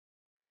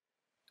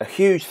A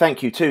huge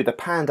thank you to the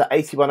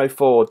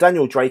Panda8104,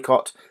 Daniel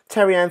Draycott,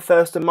 Terry Ann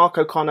Thurston, Mark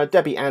O'Connor,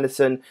 Debbie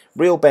Anderson,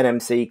 Real Ben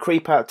MC,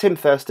 Creeper, Tim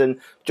Thurston,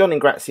 John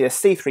Ingrazia,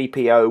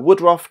 C3PO,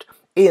 Woodroft,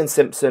 Ian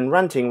Simpson,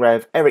 Ranting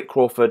Rev, Eric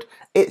Crawford,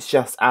 It's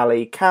Just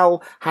Ali,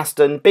 Cal,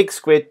 Haston, Big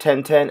Squid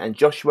 1010 and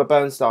Joshua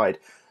Burnside.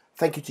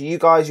 Thank you to you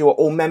guys. You are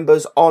all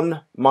members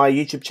on my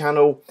YouTube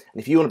channel.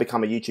 And if you want to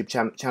become a YouTube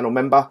channel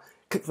member,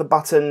 click the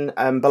button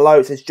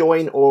below. It says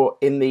join, or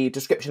in the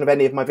description of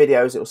any of my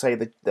videos, it will say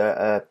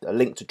a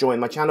link to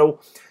join my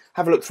channel.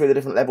 Have a look through the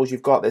different levels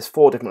you've got. There's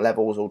 4 different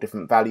levels, all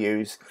different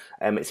values.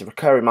 It's a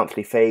recurring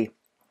monthly fee.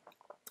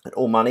 And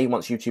all money,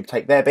 once YouTube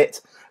take their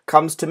bit,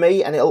 comes to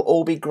me, and it'll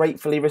all be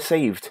gratefully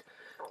received.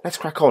 Let's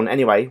crack on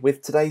anyway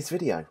with today's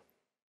video.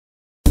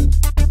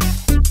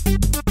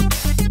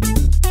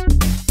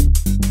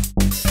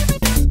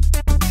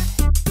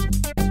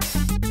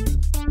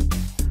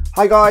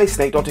 Hi guys,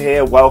 Snake Doctor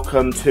here.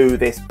 Welcome to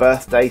this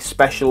birthday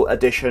special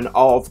edition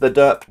of the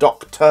Derp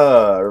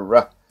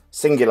Doctor.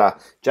 Singular.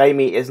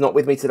 Jamie is not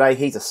with me today.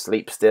 He's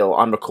asleep still.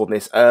 I'm recording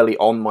this early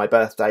on my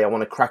birthday. I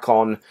want to crack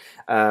on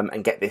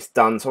and get this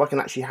done so I can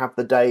actually have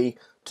the day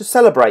to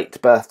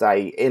celebrate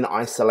birthday in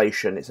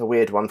isolation. It's a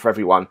weird one for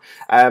everyone.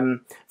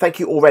 Thank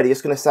you already.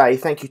 Just going to say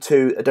thank you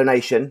to a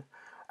donation.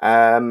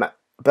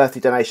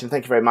 Birthday donation,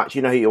 thank you very much.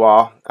 You know who you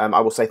are.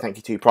 I will say thank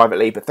you to you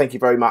privately, but thank you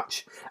very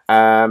much.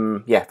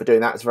 Yeah, for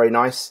doing that. It's very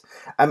nice.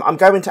 I'm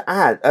going to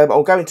add,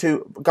 I'm going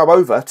to go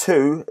over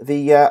to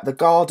the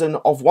Garden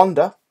of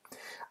Wonder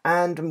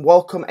and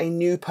welcome a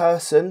new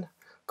person.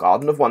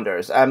 Garden of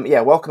Wonders.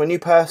 Yeah, welcome a new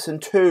person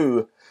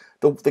to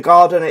the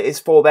garden. It is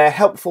for their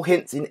helpful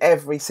hints in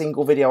every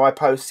single video I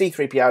post.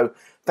 C3PO,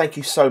 thank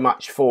you so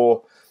much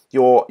for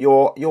your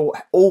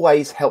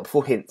always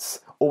helpful hints.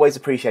 Always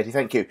appreciated,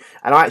 thank you.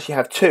 And I actually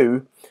have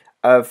 2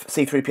 of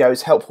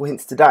C3PO's helpful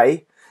hints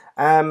today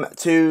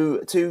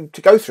to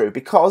go through,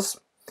 because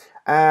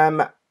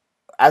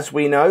as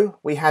we know,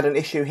 we had an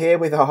issue here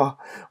with our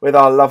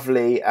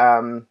lovely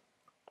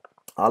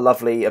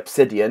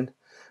obsidian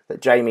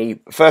that Jamie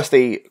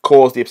firstly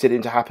caused the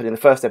obsidian to happen in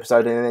the first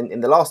episode, and then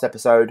in the last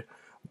episode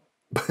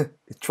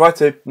tried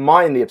to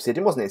mine the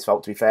obsidian. It wasn't his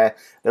fault, to be fair.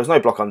 There was no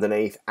block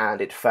underneath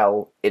and it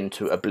fell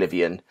into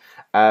oblivion.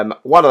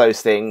 One of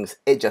those things,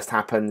 it just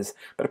happens.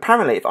 But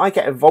apparently if I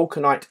get a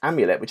vulcanite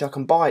amulet, which I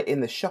can buy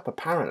in the shop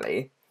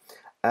apparently,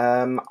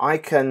 I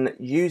can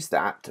use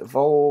that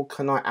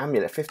vulcanite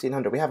amulet,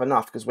 1500. We have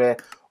enough because we're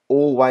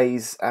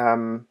always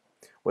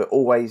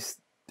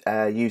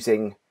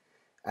using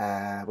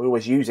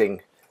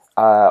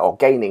or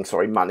gaining,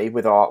 sorry, money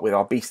with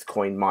our beast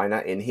coin miner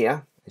in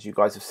here. As you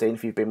guys have seen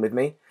if you've been with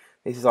me,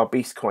 this is our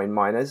beast coin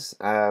miners.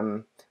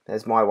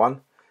 There's my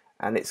one,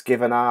 and it's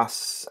given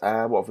us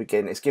what have we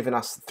given? It's given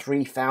us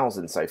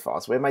 3,000 so far,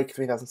 so we're making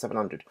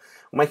 3,700.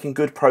 We're making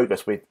good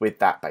progress with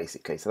that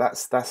basically. So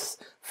that's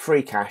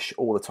free cash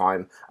all the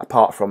time,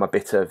 apart from a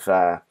bit of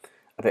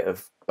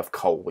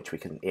coal, which we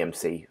can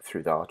EMC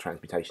through our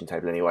transmutation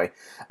table anyway.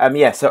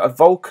 Yeah, so a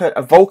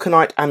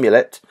vulcanite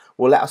amulet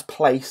will let us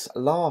place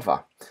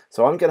lava.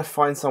 So I'm going to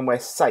find somewhere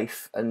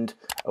safe and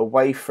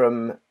away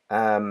from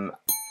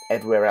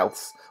everywhere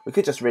else. We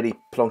could just really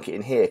plonk it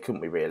in here,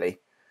 couldn't we, really?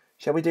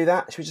 Shall we do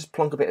that? Should we just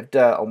plonk a bit of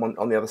dirt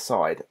on the other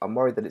side? I'm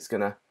worried that it's going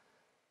to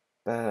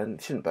burn.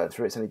 It shouldn't burn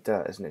through. It's only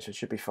dirt, isn't it? So it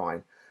should be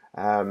fine.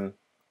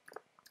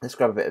 Let's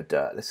grab a bit of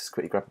dirt. Let's just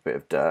quickly grab a bit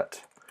of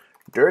dirt.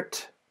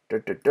 Dirt.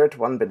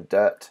 One bit of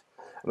dirt.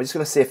 And we're just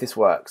going to see if this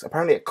works.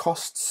 Apparently it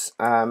costs...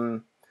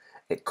 press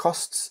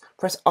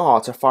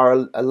R to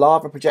fire a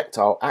lava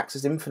projectile. Acts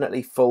as an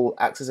infinitely full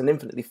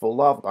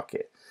lava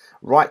bucket.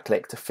 Right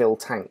click to fill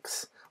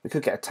tanks. We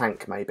could get a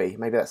tank maybe.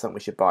 Maybe that's something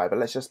we should buy. But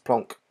let's just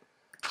plonk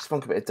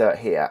a bit of dirt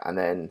here, and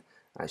then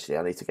actually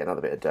I need to get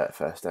another bit of dirt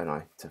first, don't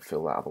I, to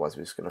fill that. Otherwise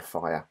we're just going to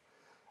fire.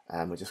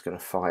 We're just going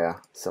to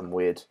fire some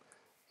weird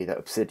either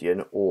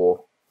obsidian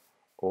or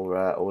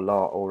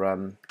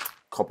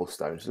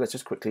cobblestone. So let's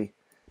just quickly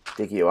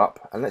dig you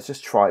up and let's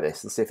just try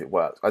this and see if it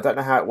works. I don't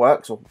know how it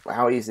works or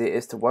how easy it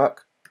is to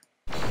work.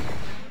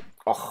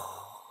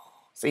 Oh,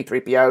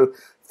 C3PO,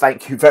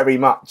 thank you very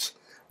much.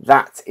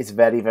 That is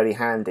very, very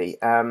handy.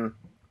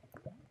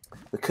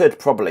 We could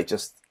probably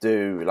just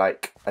do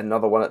like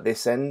another one at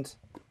this end,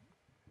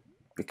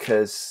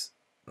 because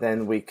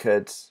then we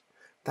could,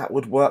 that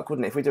would work,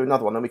 wouldn't it? If we do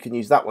another one, then we can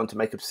use that one to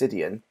make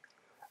obsidian,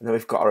 and then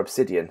we've got our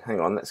obsidian.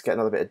 Hang on, let's get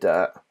another bit of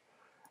dirt,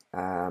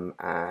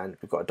 and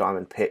we've got a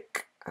diamond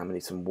pick, and we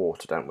need some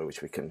water, don't we?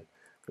 Which we can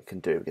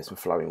do. We get some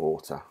flowing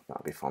water.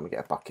 That'll be fine. We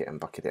get a bucket and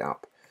bucket it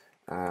up.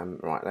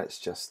 Right, let's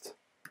just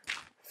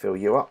fill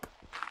you up.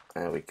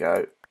 There we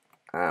go.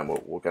 And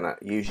we're going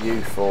to use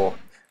you for...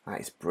 That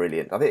is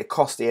brilliant. I think it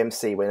costs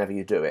EMC whenever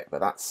you do it,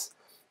 but that's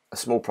a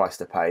small price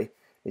to pay.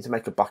 Need to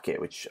make a bucket,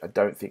 which I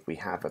don't think we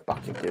have a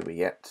bucket, do we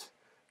yet?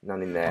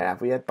 None in there.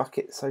 Have we had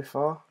buckets so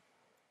far?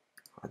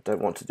 I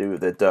don't want to do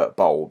the dirt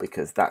bowl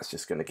because that's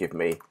just going to give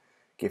me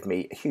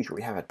a huge...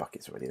 We have had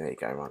buckets already. There you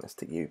go. Right, let's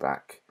take you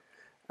back.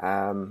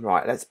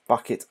 Right, let's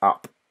bucket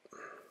up.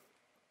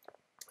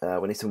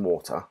 We need some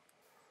water.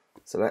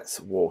 So let's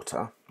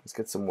water. Let's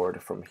get some water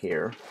from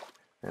here.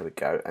 There we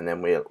go. And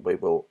then we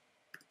will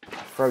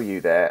throw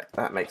you there.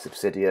 That makes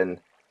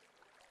obsidian.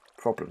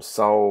 Problem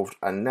solved.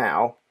 And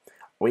now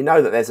we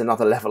know that there's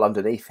another level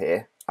underneath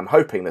here. I'm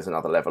hoping there's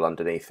another level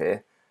underneath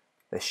here.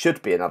 There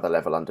should be another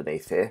level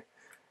underneath here.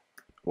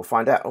 We'll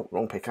find out. Oh,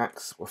 wrong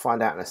pickaxe. We'll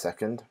find out in a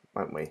second,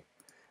 won't we?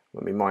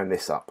 When we mine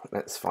this up.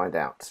 Let's find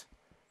out.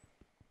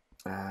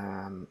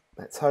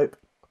 Let's hope.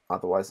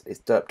 Otherwise,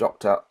 it's Derp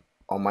Doctor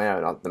on my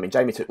own. I mean,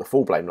 Jamie took the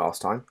full blame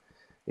last time.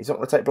 He's not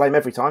going to take blame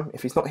every time.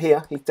 If he's not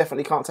here, he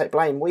definitely can't take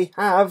blame. We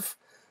have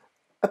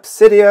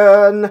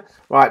obsidian.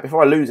 Right,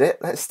 before I lose it,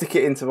 let's stick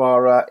it into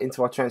our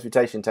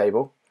transmutation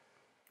table.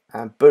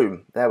 And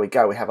boom, there we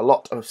go. We have a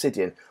lot of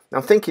obsidian. Now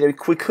I'm thinking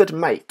we could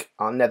make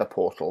our nether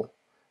portal.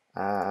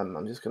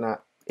 I'm just going to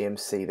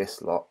EMC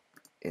this lot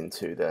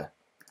into the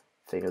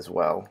thing as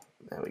well.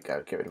 There we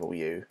go. Get rid of all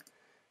you.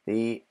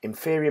 The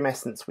Inferium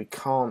Essence we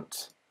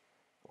can't...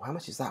 Well, how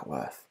much is that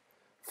worth?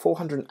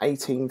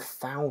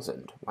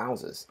 418,000.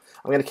 Wowzers.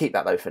 I'm going to keep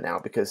that though for now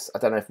because I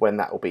don't know when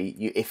that will be,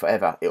 if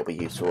ever it'll be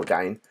useful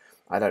again.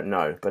 I don't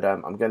know, but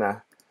I'm going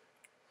to...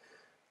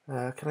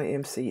 can I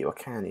EMC you? I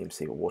can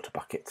EMC a water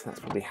bucket. That's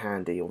probably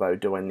handy, although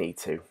do I need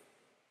to?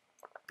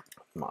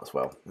 Might as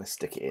well. Let's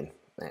stick it in.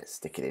 Let's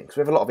stick it in. Because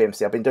we have a lot of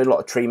EMC. I've been doing a lot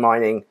of tree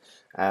mining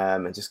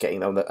and just getting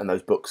them and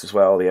those books as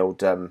well, the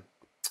old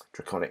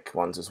draconic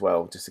ones as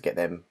well, just to get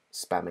them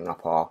spamming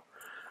up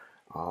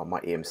my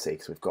EMC.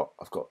 Because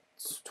I've got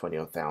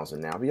 20,000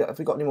 now. Have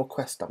we got any more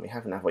quests done? We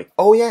haven't, have we?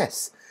 Oh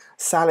yes,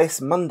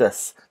 Salis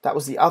Mundus. That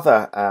was the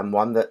other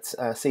one that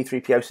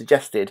C3PO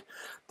suggested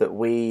that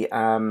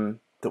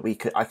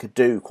I could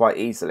do quite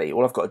easily.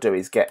 All I've got to do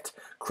is get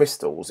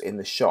crystals in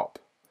the shop.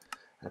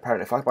 And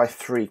apparently, if I buy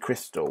 3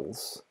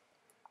 crystals,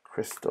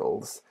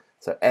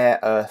 so air,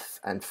 earth,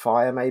 and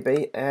fire,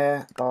 maybe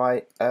air,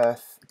 buy,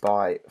 earth,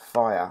 buy,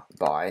 fire,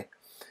 buy,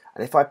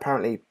 and if I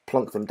apparently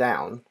plonk them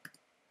down,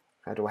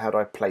 how do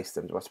I place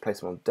them? Do I have to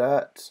place them on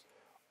dirt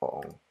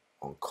or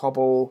on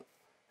cobble?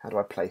 How do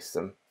I place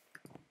them?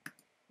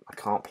 I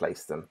can't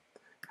place them.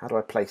 How do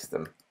I place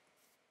them?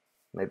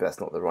 Maybe that's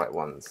not the right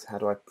ones. How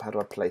do I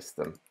place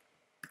them?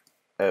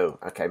 Oh,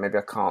 okay, maybe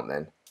I can't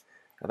then.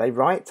 Are they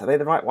right? Are they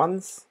the right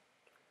ones?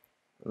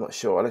 I'm not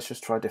sure. Let's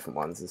just try different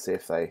ones and see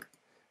if they...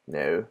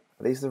 No.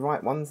 Are these the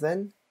right ones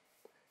then?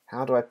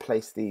 How do I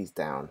place these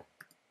down?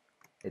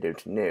 I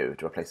don't know.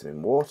 Do I place them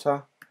in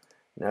water?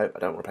 No, I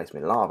don't want to place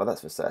them in lava, that's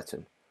for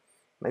certain.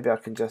 Maybe I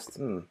can just...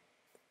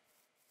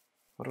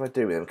 What do I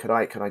do with them? Can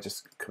I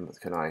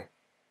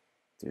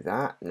do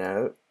that?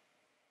 No.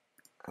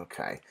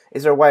 Okay.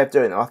 Is there a way of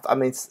doing that? I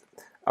mean,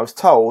 I was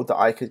told that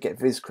I could get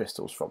Viz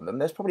crystals from them.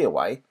 There's probably a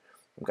way.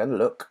 I'm going to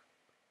look.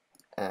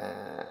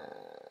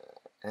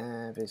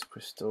 Viz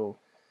crystal.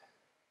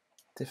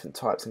 Different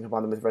types and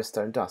combine them with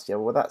redstone dust. Yeah,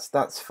 well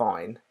that's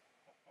fine.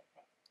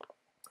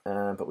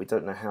 But we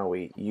don't know how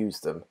we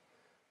use them.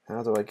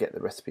 How do I get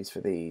the recipes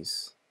for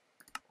these?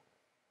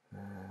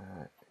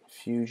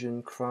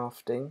 Fusion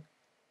crafting.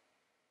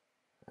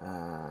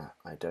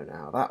 I don't know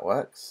how that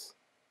works.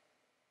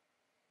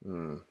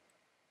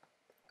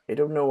 I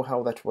don't know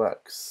how that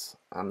works.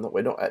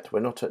 We're not at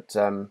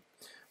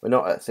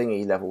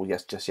thingy level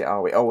just yet,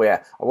 are we? Oh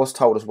yeah, I was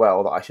told as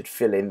well that I should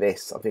fill in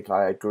this. I think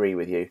I agree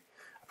with you.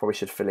 I probably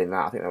should fill in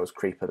that. I think that was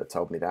Creeper that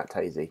told me that,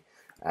 Tazy.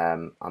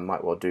 I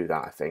might well do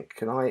that, I think.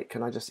 Can I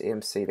just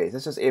EMC these?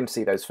 Let's just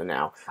EMC those for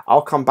now.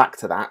 I'll come back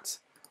to that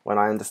when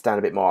I understand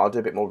a bit more. I'll do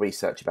a bit more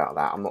research about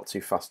that. I'm not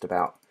too fussed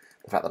about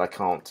the fact that I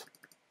can't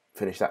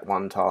finish that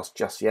one task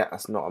just yet.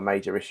 That's not a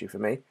major issue for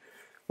me.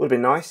 Would have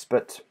been nice,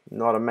 but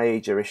not a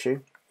major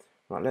issue.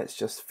 Right, let's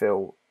just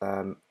fill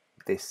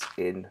this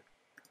in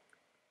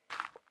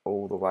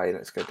all the way.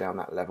 Let's go down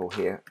that level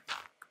here.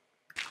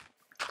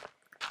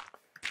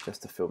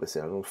 Just to fill this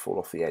in. I don't want to fall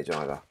off the edge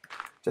either.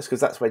 Just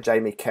because that's where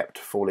Jamie kept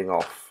falling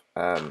off.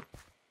 I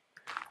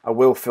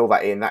will fill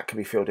that in. That can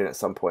be filled in at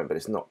some point, but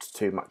it's not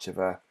too much of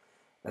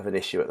an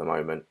issue at the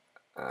moment.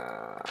 1,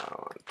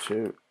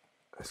 2.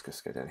 Let's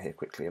just go down here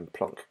quickly and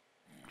plonk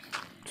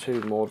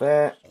 2 more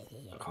there.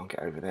 I can't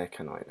get over there,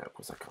 can I? No, of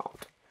course I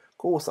can't. Of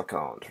course I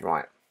can't.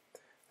 Right.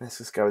 Let's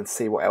just go and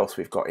see what else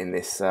we've got in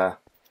this here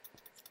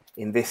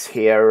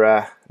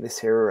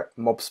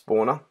mob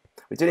spawner.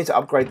 We do need to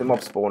upgrade the mob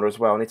spawner as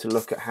well. I need to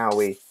look at how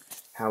we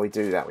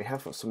do that. We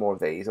have got some more of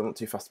these. I'm not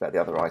too fussed about the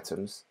other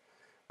items.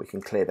 We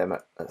can clear them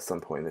at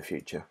some point in the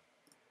future.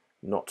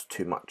 Not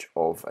too much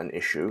of an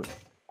issue.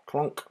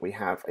 Clonk. We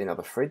have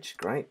another fridge.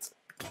 Great.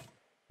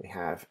 We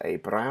have a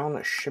brown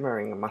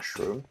shimmering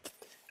mushroom.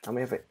 And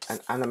we have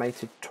an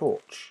animated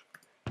torch.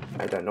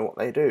 I don't know what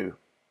they do.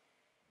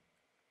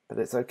 But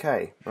it's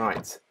okay.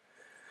 Right.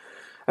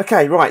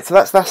 Okay, right, so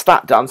that's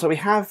that done. So we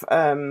have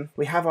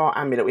our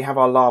amulet, we have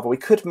our lava. We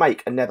could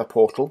make a nether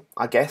portal,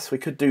 I guess. We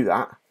could do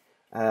that.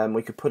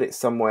 We could put it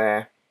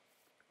somewhere.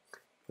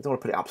 We don't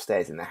want to put it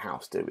upstairs in the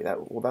house, do we?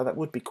 Although that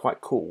would be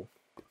quite cool.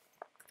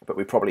 But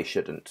we probably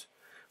shouldn't.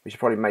 We should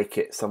probably make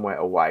it somewhere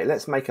away.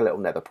 Let's make a little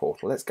nether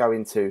portal. We'll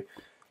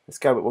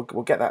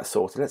get that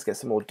sorted. Let's get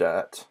some more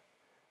dirt.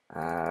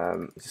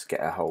 Let's get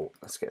a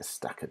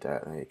stack of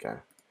dirt. There you go.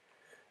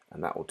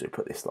 And that will do.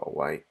 Put this lot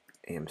away.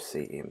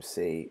 EMC,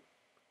 EMC.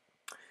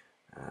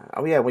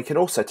 Oh yeah, we can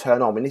also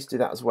turn on. We need to do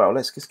that as well.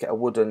 Let's just get a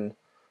wooden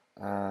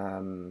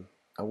slab.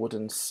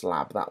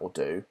 That will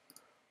do.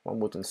 One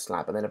wooden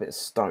slab and then a bit of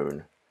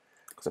stone.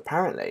 Because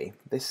apparently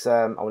this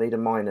I'll need a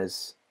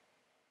miner's.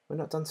 We're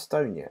not done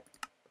stone yet.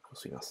 Of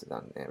course we must have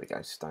done. There we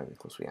go, stone. Of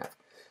course we have.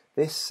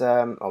 This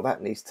oh,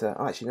 that needs to.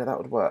 Oh, actually no, that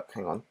would work.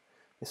 Hang on,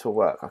 this will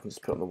work. I can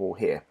just put it on the wall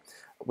here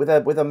with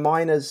a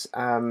miner's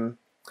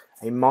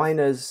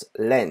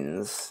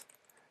lens,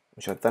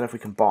 which I don't know if we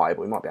can buy,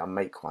 but we might be able to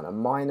make one. A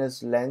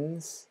miner's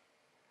lens.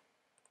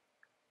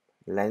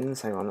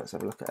 Hang on, let's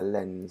have a look at a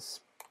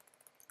lens.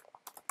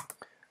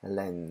 A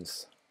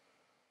lens.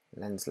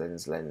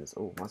 Lens.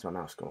 Oh, why's my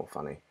mouse gone all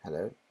funny?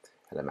 Hello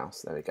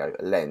mouse. There we go.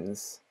 A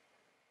lens.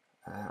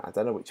 I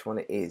don't know which one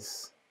it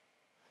is.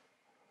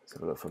 Let's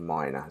have a look for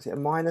miner. Is it a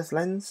miner's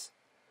lens?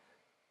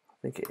 I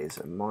think it is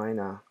a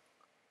miner.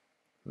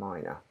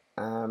 Miner's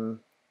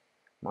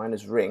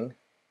ring.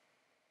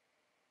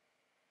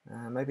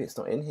 Maybe it's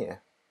not in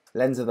here.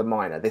 Lens of the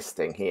miner. This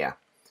thing here.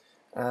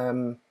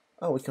 Oh,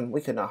 we can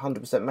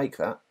 100% make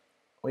that.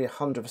 We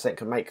 100%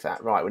 can make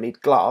that. Right. We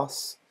need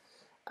glass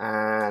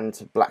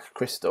and black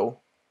crystal,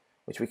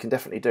 which we can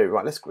definitely do.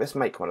 Right. Let's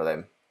make one of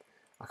them.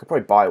 I could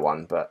probably buy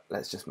one, but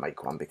let's just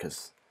make one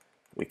because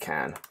we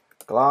can.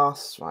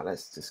 Glass, right,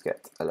 let's just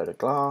get a load of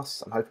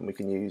glass. I'm hoping we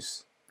can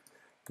use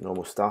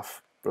normal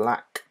stuff.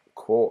 Black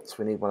quartz,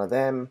 we need one of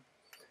them.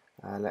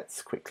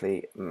 Let's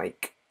quickly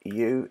make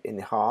you in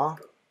the har.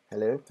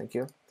 Hello, thank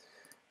you.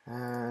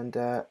 And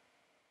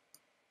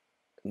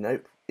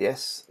nope,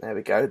 yes, there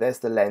we go. There's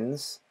the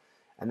lens.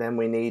 And then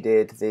we need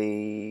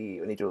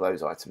all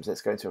those items.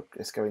 Let's go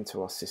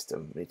into our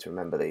system. We need to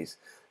remember these.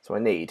 So I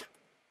need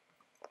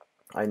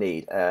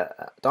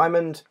a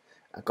diamond,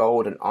 a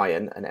gold, an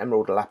iron, an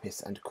emerald, a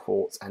lapis, and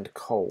quartz and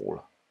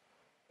coal.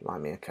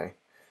 Blimey, okay.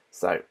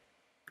 So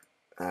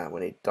we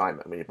need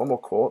diamond. We need one more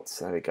quartz.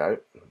 There we go.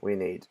 We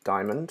need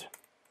diamond.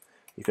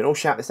 You can all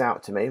shout this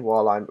out to me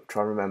while I'm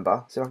trying to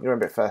remember. See if I can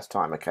remember it first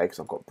time, okay? Because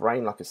I've got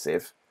brain like a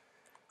sieve.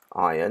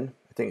 Iron.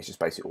 I think it's just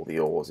basically all the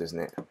ores, isn't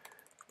it?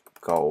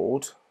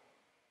 Gold.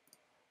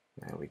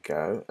 There we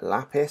go.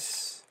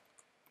 Lapis.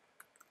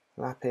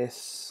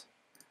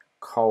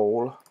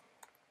 Coal.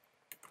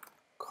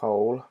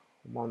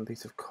 One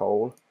piece of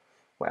coal.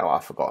 Well,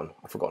 I've forgotten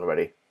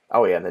already.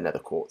 Oh yeah, and the nether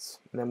quartz.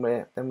 And then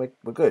we're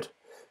good.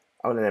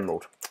 Oh, and an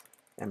emerald.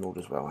 Emerald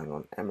as well. Hang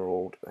on,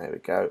 emerald. There we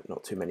go.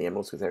 Not too many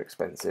emeralds because they're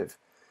expensive.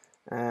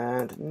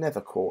 And nether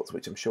quartz,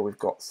 which I'm sure we've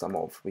got some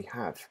of. We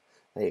have.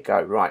 There you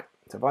go. Right.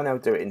 So if I now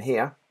do it in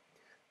here,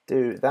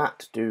 do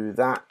that.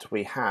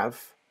 We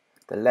have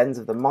the lens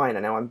of the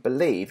miner. Now I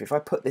believe if I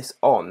put this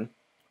on,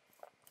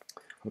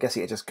 I'm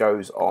guessing it just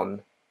goes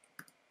on.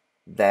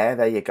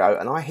 There you go.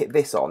 And I hit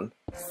this on,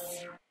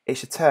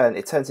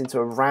 it turns into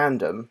a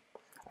random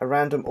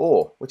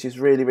ore, which is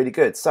really, really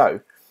good.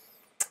 So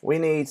we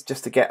need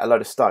just to get a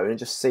load of stone and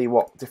just see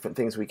what different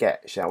things we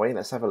get, shall we?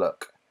 Let's have a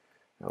look.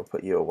 I'll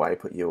put you away,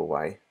 and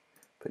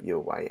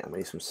we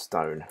need some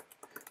stone.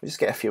 We'll just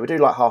get a few. We'll do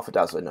like half a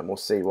dozen and we'll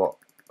see what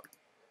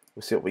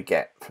we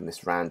get from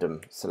this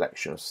random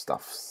selection of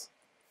stuffs.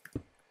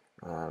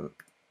 There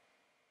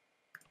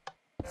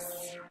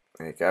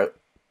you go.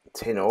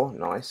 Tin ore,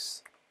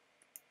 nice.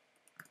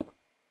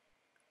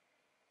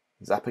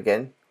 Zap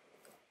again.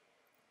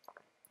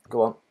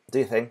 Go on, do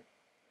your thing.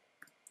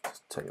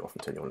 Just turn you off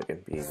and turn you on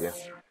again, be easier.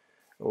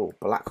 Oh,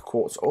 black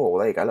quartz. Oh,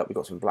 there you go. Look, we've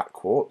got some black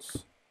quartz.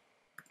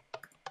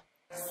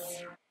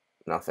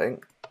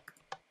 Nothing.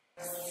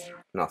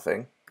 Do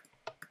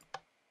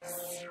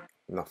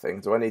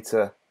I need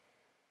to...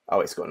 Oh,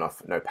 it's got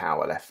no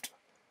power left.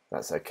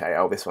 That's okay.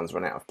 Oh, this one's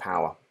run out of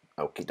power.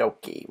 Okie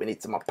dokie. We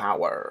need some more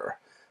power.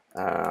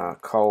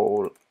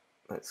 Coal.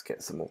 Let's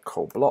get some more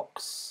coal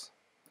blocks.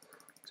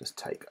 Just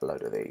take a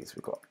load of these.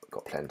 We've got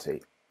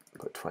plenty.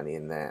 Put 20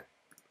 in there.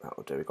 That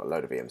will do. We've got a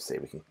load of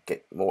EMC. We can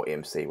get more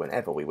EMC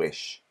whenever we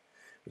wish,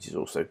 which is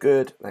also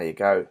good. There you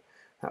go.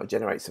 That will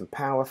generate some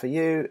power for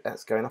you.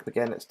 That's going up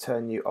again. Let's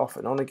turn you off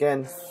and on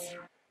again.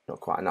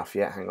 Not quite enough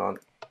yet. Hang on.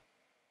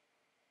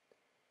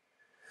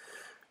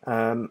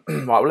 Right,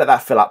 we'll let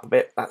that fill up a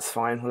bit. That's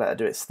fine. We'll let it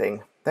do its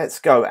thing. Let's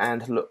go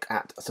and look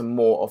at some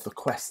more of the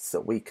quests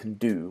that we can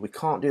do. We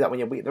can't do that when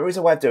you're... There is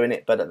a way of doing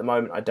it, but at the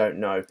moment I don't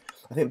know.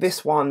 I think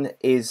this one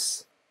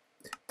is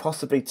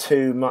possibly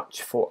too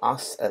much for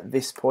us at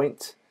this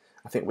point.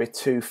 I think we're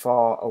too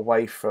far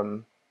away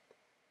from...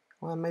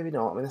 Well, maybe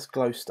not. I mean, that's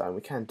glowstone.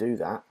 We can do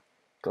that.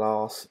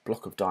 Glass,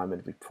 block of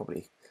diamond would be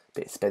probably a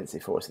bit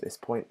expensive for us at this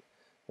point.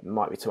 It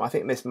might be too... I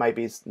think this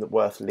maybe is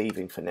worth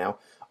leaving for now.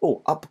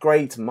 Oh,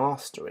 upgrade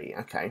mastery.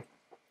 Okay.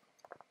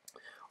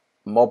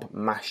 Mob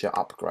masher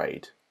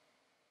upgrade.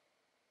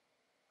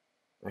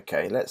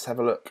 Okay, let's have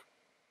a look.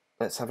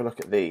 Let's have a look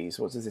at these.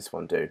 What does this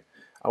one do?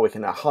 Oh, we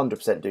can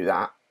 100% do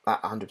that.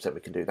 That 100%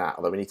 we can do that.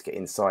 Although we need to get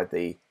inside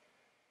the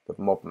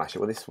mob masher.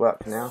 Will this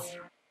work now?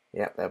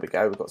 Yep, there we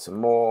go. We've got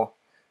some more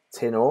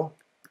tin ore.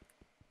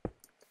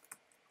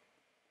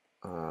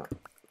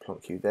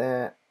 Plonk you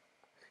there.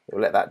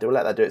 We'll let that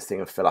do its thing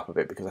and fill up a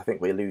bit, because I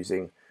think we're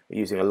using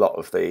a lot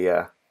of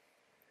the.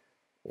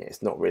 Yeah,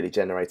 it's not really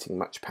generating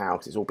much power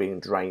because it's all being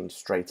drained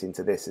straight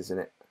into this, isn't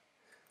it?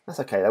 That's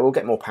okay though. We'll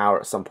get more power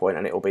at some point,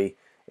 and it'll be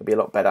a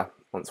lot better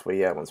once we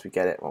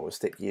get it. Well, we'll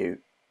stick you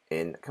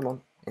in. Come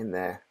on, in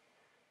there.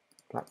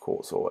 Black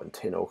quartz ore and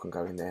tin ore can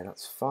go in there.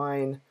 That's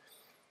fine.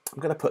 I'm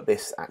going to put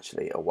this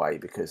actually away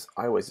because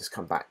I always just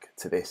come back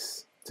to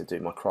this to do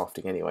my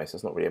crafting anyway, so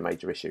it's not really a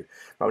major issue.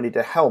 But we needed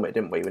a helmet,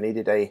 didn't we? We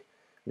needed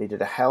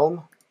a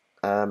helm,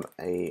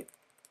 a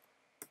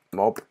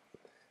mob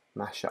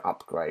masher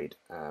upgrade.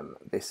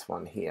 This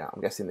one here.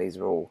 I'm guessing these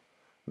are all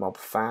mob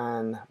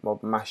fan,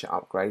 mob masher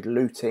upgrade,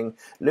 looting.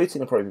 Looting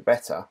will probably be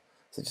better.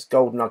 So just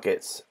gold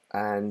nuggets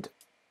and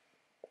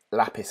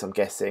lapis, I'm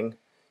guessing.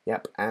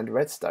 Yep, and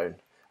redstone.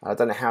 I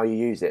don't know how you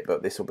use it,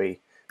 but this will be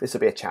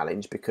a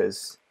challenge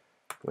because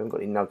we haven't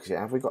got any nugs yet.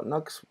 Have we got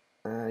nugs?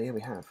 Yeah,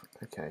 we have.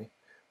 Okay,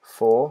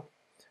 4.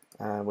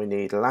 We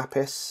need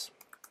lapis.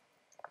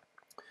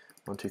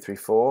 1, 2, 3,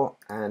 4,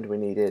 and we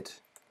needed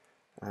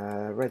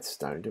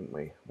redstone, didn't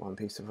we? 1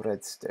 piece of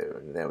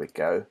redstone. There we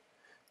go.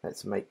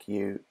 Let's make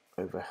you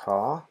over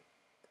here.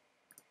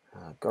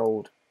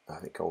 Gold. I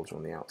think golds are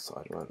on the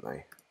outside, weren't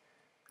they?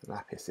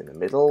 Lapis in the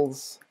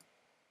middles.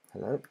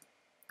 Hello.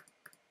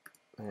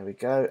 There we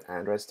go.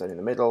 And redstone in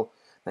the middle.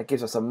 That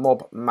gives us a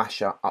mob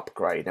masher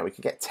upgrade. Now we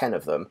can get 10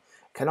 of them.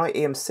 Can I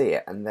EMC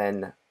it, and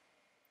then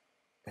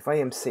if I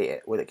EMC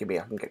it, will it give me?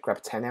 I can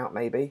grab 10 out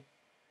maybe.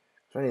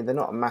 They're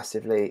not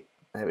massively.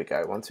 There we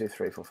go. 1, 2,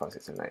 3, 4, 5,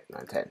 6, 7, 8,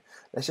 9, 10.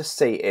 Let's just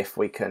see if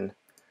we can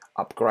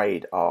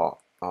upgrade our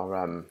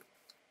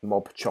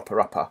mob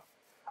chopper upper.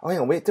 Oh, hang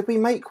on. Did we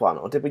make one,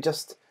 or did we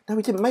just? No,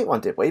 we didn't make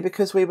one, did we?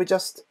 Because we were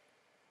just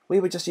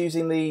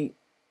using the.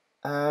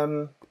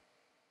 Hang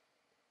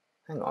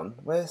on.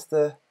 Where's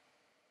the?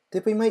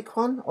 Did we make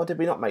one, or did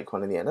we not make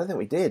one in the end? I don't think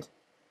we did.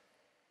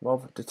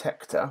 Mob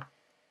detector,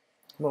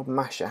 mob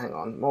masher. Hang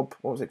on. Mob.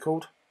 What was it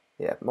called?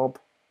 Yeah, mob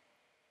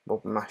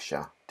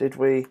masher. Did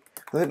we?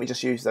 I think we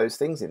just used those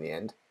things in the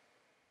end.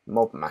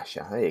 Mob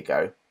masher. There you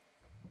go.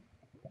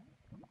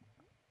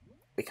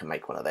 We can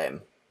make one of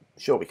them.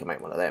 Sure, we can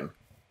make one of them.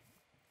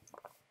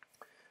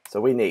 So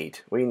we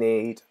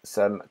need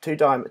some 2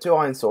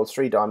 iron swords,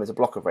 3 diamonds, a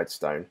block of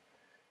redstone,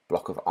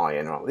 block of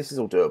iron. Right, well, this is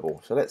all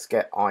doable. So let's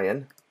get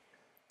iron.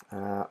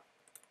 Iron.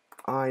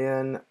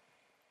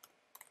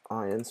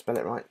 Spell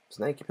it right.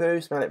 Snaky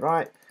poo. Spell it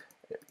right.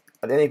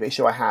 The only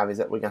issue I have is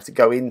that we're going to have to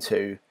go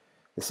into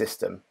the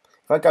system.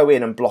 If I go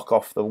in and block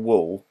off the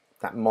wool,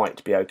 that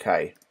might be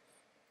okay.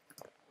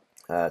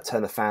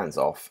 Turn the fans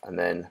off, and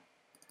then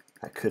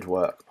that could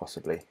work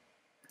possibly.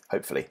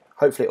 Hopefully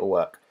it'll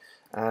work.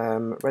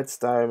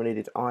 Redstone. We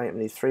needed iron.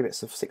 We need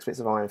 6 bits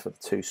of iron for the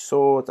 2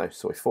 swords. No,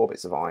 sorry, 4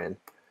 bits of iron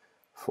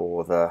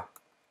for the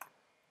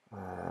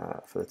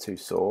 2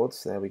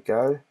 swords. There we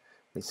go.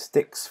 We need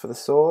sticks for the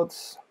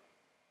swords.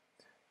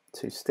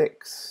 2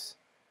 sticks.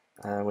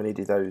 We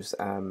needed those.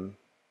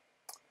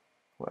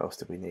 What else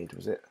did we need?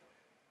 Was it?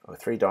 Oh,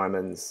 3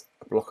 diamonds,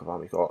 a block of iron.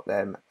 We got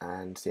them,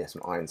 and yeah,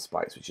 some iron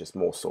spikes, which is just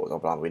more swords. Oh,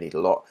 blimey, we need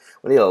a lot.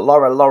 We need a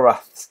lot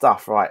of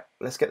stuff. Right,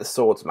 let's get the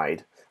swords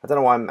made. I don't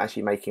know why I'm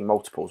actually making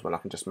multiples when I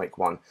can just make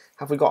one.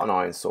 Have we got an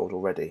iron sword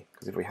already?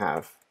 Because if we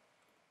have,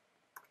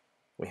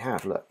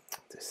 look,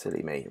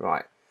 silly me.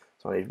 Right,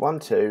 so I need 1,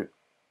 2,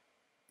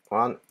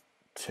 1,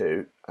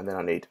 2, and then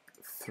I need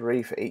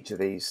 3 for each of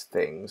these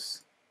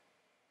things.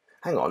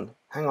 Hang on.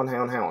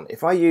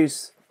 If I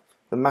use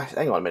the mash,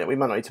 hang on a minute, we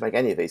might not need to make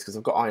any of these because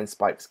I've got iron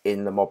spikes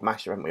in the mob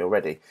masher, haven't we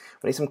already?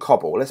 We need some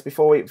cobble. Let's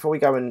before we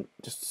go and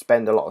just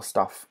spend a lot of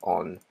stuff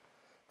on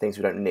things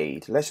we don't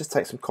need. Let's just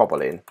take some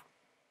cobble in.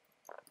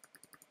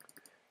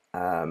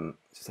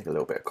 Just take a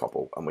little bit of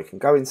cobble, and we can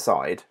go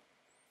inside,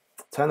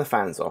 turn the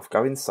fans off,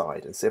 go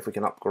inside, and see if we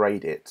can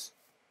upgrade it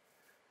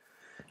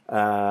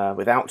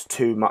without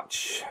too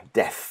much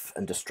death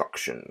and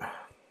destruction.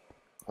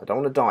 I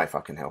don't want to die if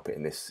I can help it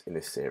in this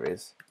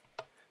series.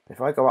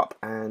 If I go up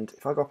on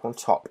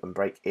top and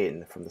break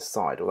in from the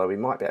side, although we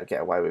might be able to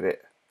get away with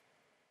it,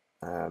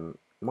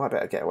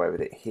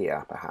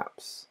 here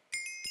perhaps.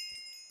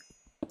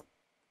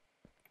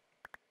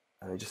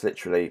 And just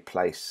literally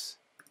place.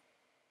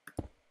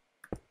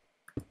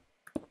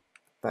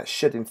 That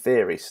should, in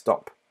theory,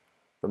 stop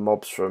the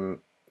mobs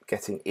from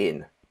getting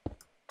in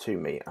to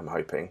me, I'm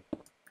hoping.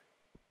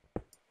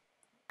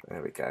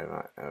 There we go,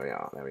 right, there we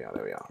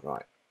are,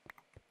 right.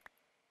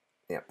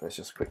 Yep, let's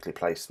just quickly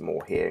place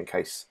more here in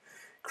case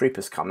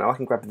creepers come. Now I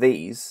can grab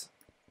these.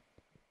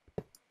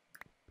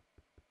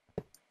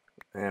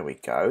 There we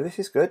go, this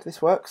is good,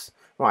 this works.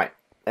 Right,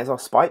 there's our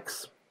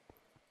spikes.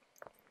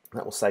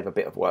 That will save a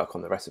bit of work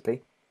on the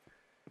recipe.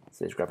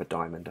 So let's grab a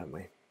diamond, don't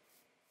we?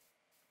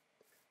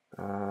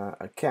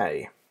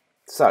 Okay,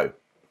 so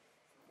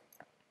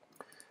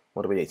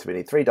what do we need? So we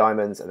need 3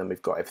 diamonds, and then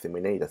we've got everything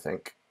we need, I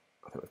think.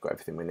 We've got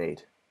everything we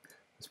need.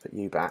 Let's put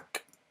you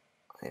back.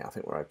 Yeah, I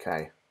think we're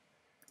okay.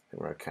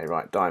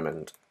 Right,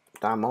 diamond.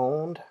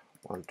 1,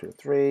 2,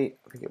 3,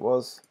 I think it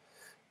was.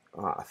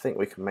 Right, I think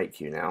we can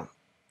make you now.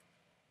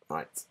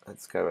 Right,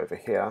 let's go over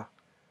here.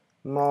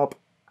 Mob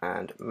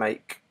and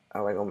make...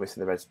 Oh, hang on, I'm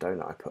missing the redstone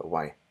that I put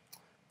away.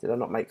 Did I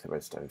not make the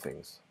redstone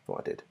things? I thought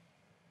I did.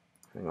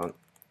 Hang on.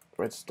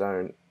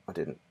 Redstone, I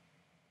didn't.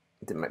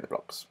 Didn't make the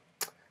blocks.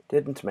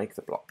 Didn't make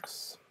the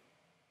blocks.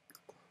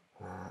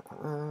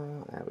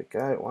 There we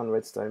go. One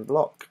redstone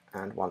block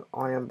and one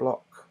iron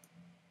block.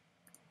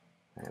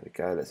 There we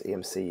go. Let's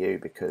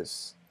EMCU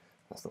because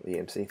that's not the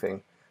EMC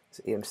thing.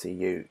 Let's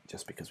EMCU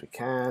just because we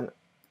can.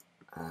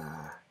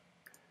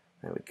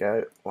 There we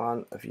go.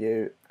 One of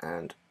you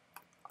and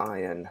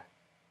iron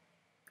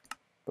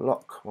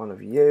block. One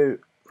of you.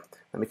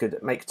 And we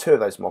could make 2 of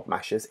those mob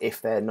mashers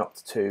if they're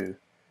not too,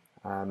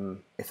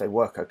 if they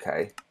work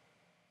okay.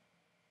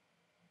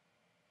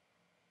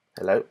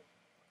 Hello?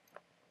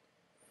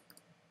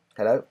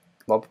 Hello?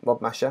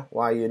 Mob masher?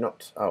 Why are you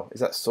not... Oh, is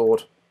that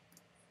sword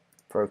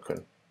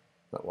broken?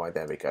 Not why,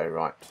 there we go,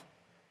 right.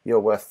 You're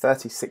worth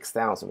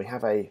 36,000. We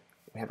have a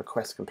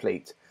quest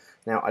complete.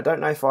 Now, I don't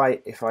know if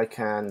I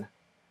can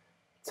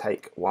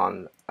take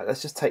one...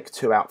 Let's just take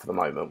 2 out for the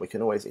moment. We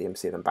can always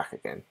EMC them back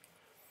again.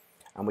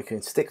 And we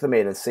can stick them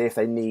in and see if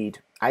they need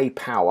A,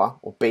 power,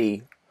 or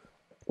B,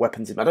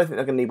 weapons in. I don't think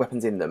they're going to need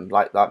weapons in them,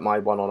 like my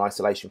one on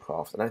Isolation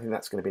Craft. I don't think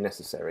that's going to be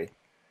necessary.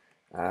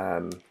 But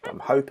I'm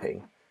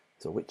hoping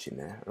there's a witch in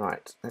there.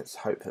 Right, let's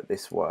hope that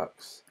this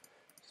works.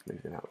 Just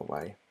move them out of the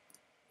way.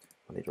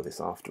 I'll need all this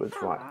afterwards.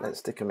 Right, let's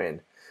stick them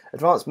in.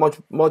 Advanced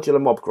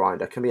modular mob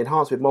grinder can be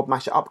enhanced with mob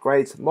masher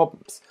upgrades.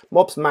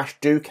 Mobs mash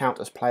do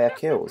count as player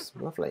kills.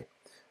 Lovely.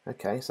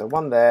 Okay, so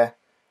one there.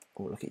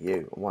 Oh, look at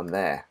you. One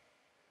there.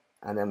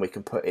 And then we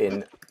can put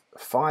in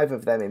 5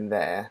 of them in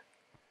there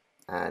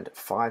and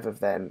 5 of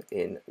them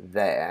in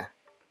there.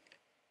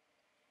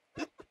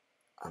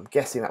 I'm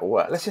guessing that will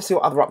work. Let's just see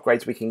what other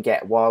upgrades we can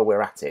get while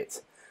we're at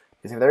it.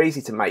 Because if they're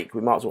easy to make,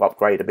 we might as well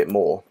upgrade a bit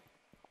more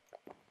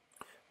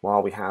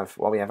while we have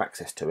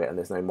access to it and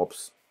there's no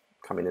mobs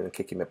coming in and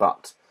kicking my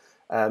butt.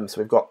 So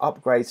we've got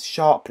upgrades.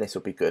 Sharpness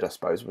would be good, I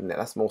suppose, wouldn't it?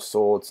 That's more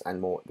swords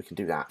and more. We can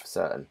do that for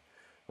certain.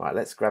 Right,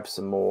 let's grab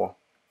some more.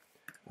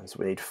 And so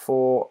we need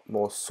 4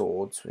 more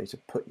swords. We need to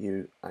put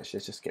you... Actually,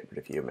 let's just get rid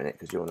of you a minute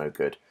because you're no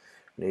good.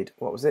 We need...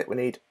 What was it? We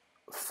need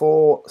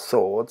 4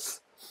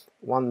 swords,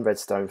 1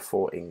 redstone,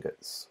 4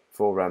 ingots,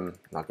 4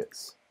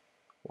 nuggets.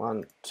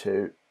 1,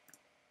 2,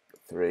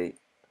 3,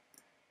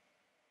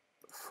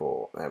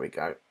 4. There we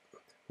go.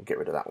 We'll get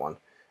rid of that one.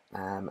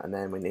 And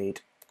then we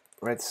need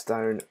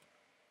redstone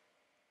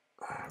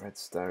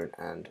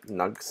and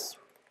nugs.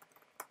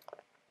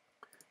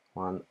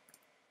 1,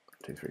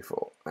 2, 3,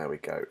 4. There we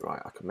go.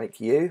 Right, I can make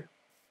you.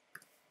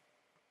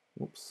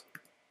 Oops.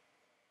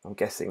 I'm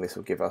guessing this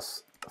will give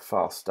us a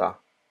faster.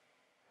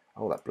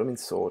 Oh, that blooming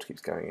sword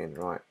keeps going in.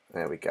 Right,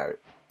 there we go.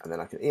 And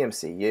then I can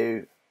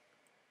EMCU.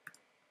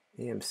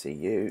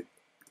 EMCU.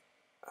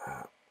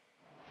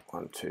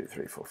 1, 2,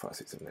 3, 4, 5,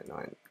 6, 7, 8,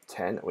 9,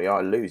 10. We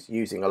are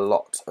using a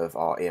lot of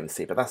our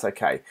EMC, but that's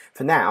okay.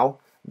 For now,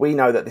 we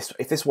know that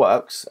if this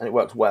works and it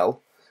works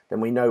well,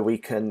 then we know we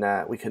can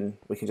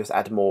just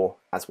add more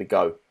as we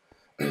go.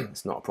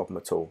 It's not a problem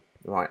at all.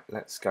 Right,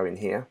 let's go in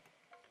here.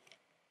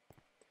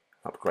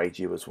 Upgrade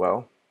you as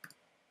well.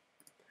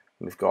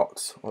 And we've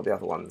got all the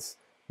other ones.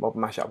 Mob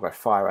Mash upgrade,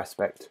 Fire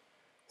Aspect,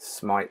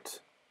 Smite,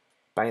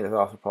 Bane of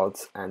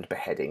Arthropods, and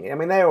Beheading. I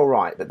mean, they're all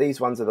right, but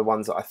these ones are the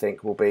ones that I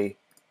think will be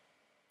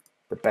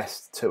the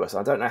best to us.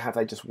 I don't know how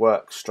they just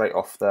work straight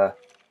off the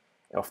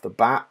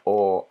bat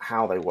or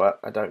how they work.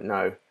 I don't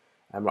know.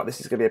 Right,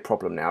 this is going to be a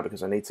problem now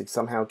because I need to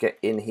somehow get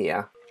in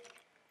here.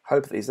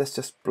 Hope that these. Let's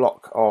just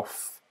block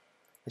off.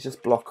 Let's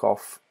just block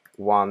off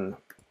 1,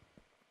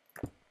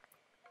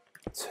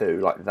 2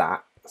 like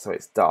that, so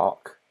it's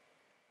dark.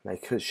 They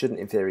shouldn't,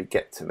 in theory,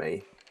 get to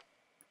me.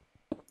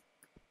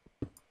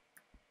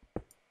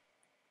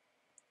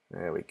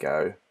 There we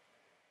go.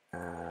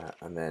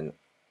 And then,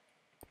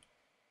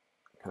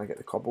 can I get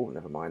the cobble?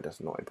 Never mind,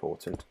 that's not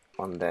important.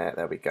 1 there,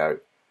 there we go.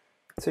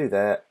 2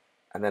 there,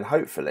 and then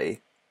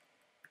hopefully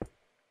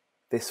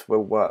this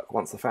will work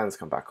once the fans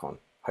come back on.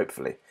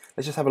 Hopefully.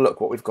 Let's just have a look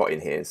what we've got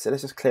in here. So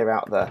let's just clear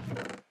out let's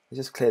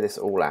just clear this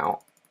all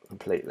out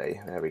completely.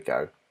 There we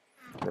go.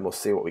 And then we'll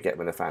see what we get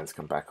when the fans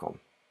come back on.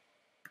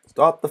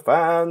 Start the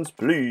fans,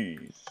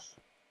 please.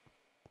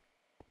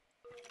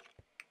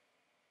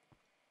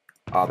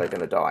 Are they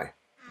going to die?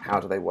 How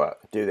do they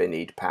work? Do they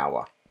need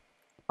power?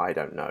 I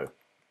don't know.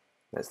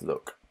 Let's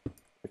look.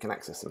 We can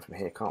access them from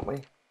here, can't we?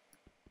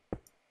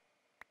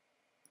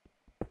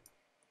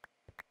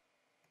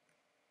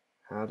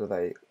 How do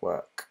they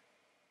work?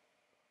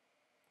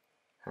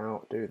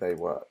 How do they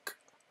work?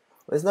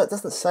 Well, it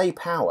doesn't say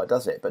power,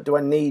 does it? But do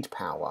I need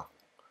power?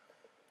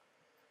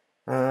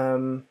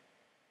 I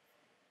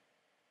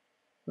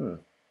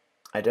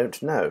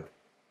don't know.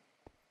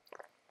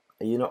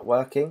 Are you not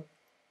working?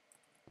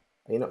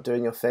 Are you not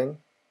doing your thing?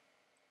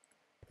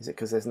 Is it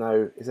because there's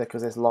no? Is it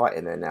because there's light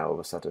in there now all of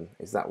a sudden?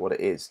 Is that what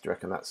it is? Do you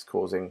reckon that's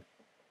causing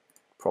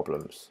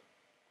problems?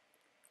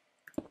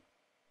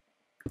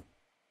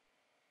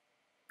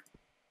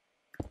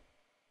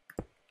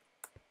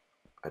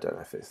 I don't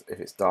know if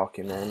it's dark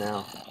in there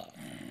now.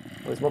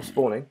 Well, there's mobs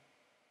spawning.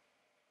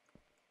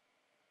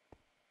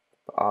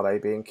 But are are they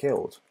being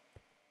killed?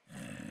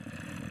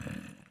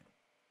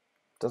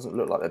 Doesn't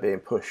look like they're being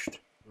pushed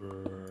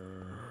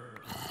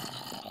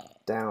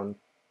down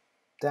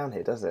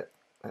here, does it?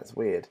 That's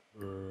weird.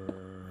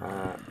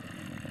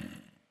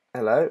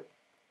 Hello.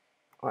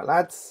 Right,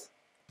 lads.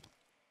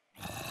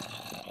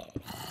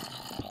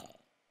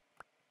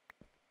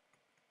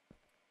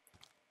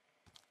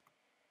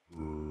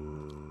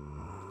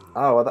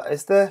 Oh, are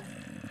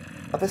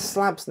the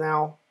slabs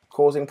now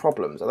causing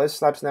problems? Are those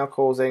slabs now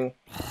causing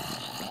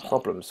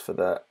problems for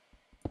the...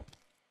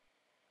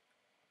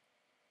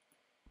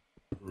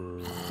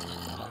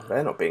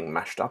 They're not being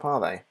mashed up,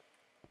 are they?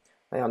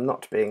 They are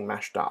not being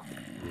mashed up.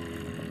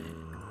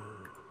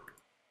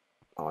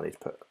 Oh, I need to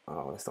put...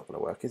 Oh, that's not going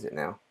to work, is it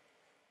now?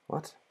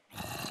 What?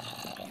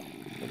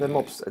 Is that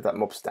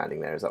mob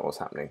standing there? Is that what's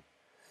happening?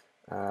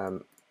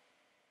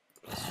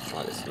 Let's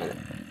try this a minute.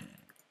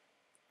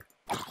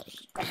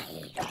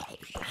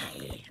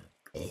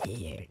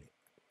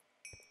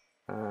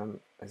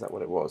 Is that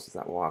what it was? Is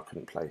that why I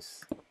couldn't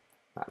place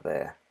that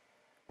there?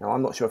 Now,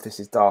 I'm not sure if this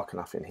is dark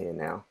enough in here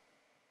now.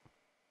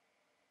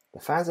 The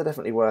fans are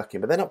definitely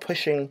working, but they're not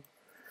pushing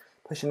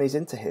these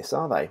into hiss,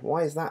 are they?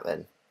 Why is that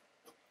then?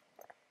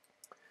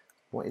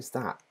 What is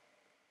that?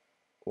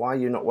 Why are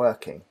you not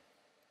working?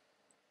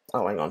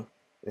 Oh, hang on.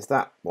 Is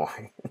that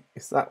why?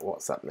 Is that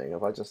what's happening?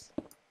 Have I just...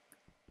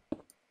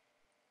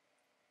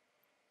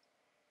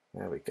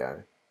 There we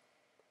go.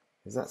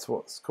 Is that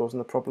what's causing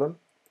the problem?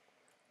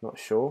 Not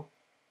sure.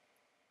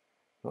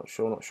 Not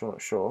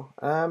sure.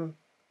 Well,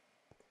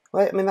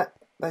 I mean,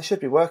 that should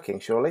be working,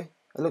 surely.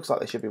 It looks like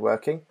they should be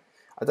working.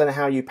 I don't know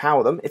how you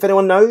power them. If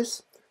anyone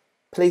knows,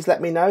 please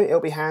let me know. It'll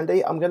be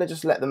handy. I'm going to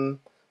just let them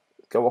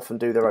go off and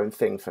do their own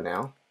thing for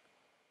now.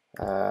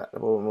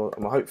 We'll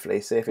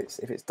hopefully see if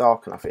it's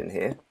dark enough in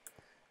here,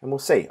 and we'll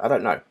see. I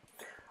don't know.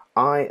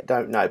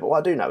 But what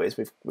I do know is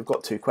we've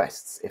got 2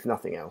 quests, if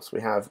nothing else.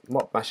 We have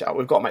mash it up.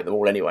 We've got to make them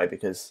all anyway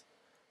because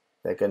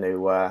they're going to.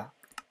 We're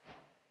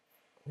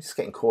just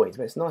getting coins. I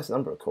mean, it's a nice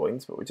number of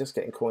coins, but we're just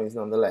getting coins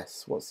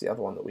nonetheless. What's the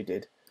other one that we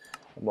did?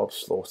 A mob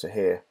slaughter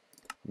here,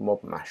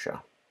 mob masher.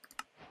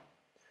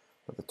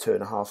 The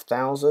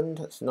 2,500.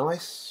 That's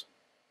nice.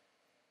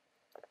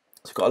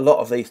 So we've got a lot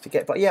of these to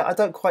get, but yeah, I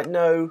don't quite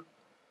know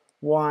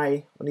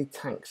why. We need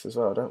tanks as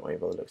well, don't we?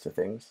 By the looks of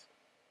things,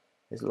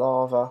 is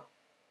lava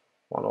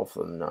one of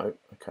them? No.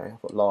 Okay, I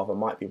thought lava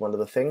might be one of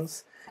the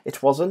things.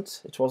 It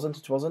wasn't.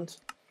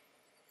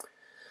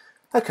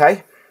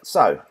 Okay,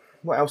 so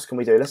what else can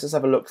we do? Let's just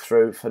have a look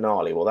through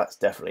finale. Well, that's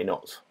definitely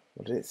not.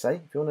 What did it say?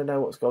 If you want to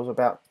know what goes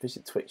about,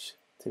 visit Twitch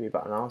TV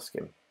button and ask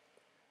him.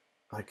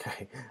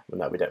 Okay, well,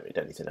 no, we don't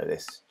need to know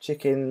this.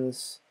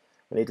 Chickens,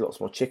 we need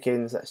lots more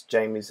chickens. That's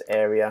Jamie's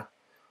area.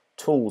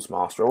 Tools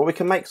master. Well, we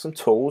can make some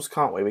tools,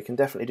 can't we? We can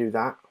definitely do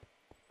that.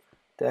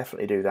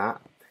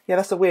 Yeah,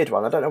 that's a weird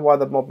one. I don't know why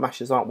the mob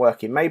mashers aren't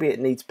working. Maybe it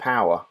needs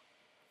power.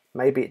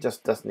 Maybe it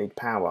just doesn't need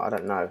power. I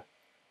don't know.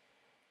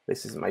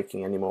 This isn't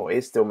making any more. It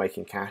is still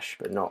making cash,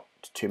 but not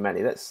too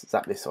many. Let's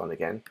zap this on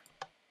again.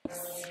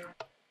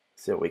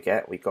 See what we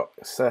get. We got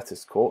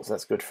Certus quartz.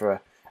 That's good for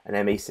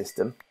an ME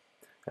system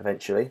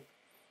eventually.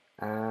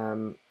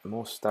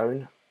 More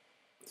stone.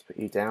 Let's put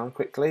you down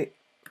quickly.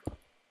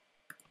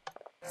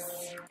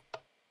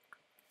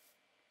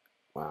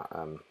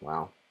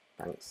 Wow.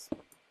 Thanks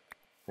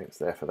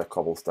there for the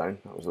cobblestone.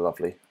 That was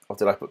lovely. Oh,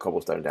 did I put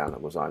cobblestone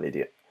down? Was I an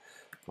idiot?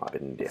 Might have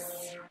been an idiot.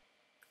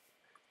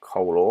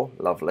 Coal ore,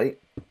 lovely.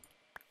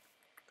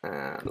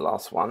 And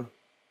last one.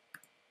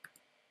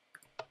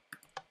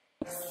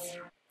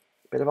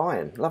 Bit of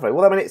iron, lovely.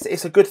 Well, I mean,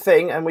 it's a good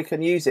thing, and we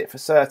can use it for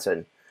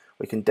certain.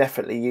 We can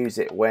definitely use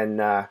it when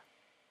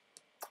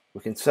we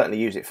can certainly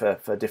use it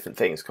for different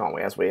things, can't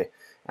we? As we're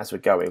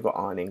going, we've got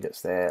iron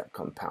ingots there,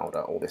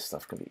 gunpowder, all this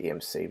stuff can be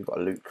EMC. We've got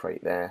a loot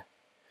crate there,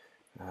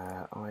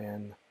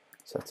 iron,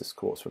 Certus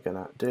quartz. We're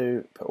gonna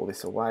put all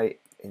this away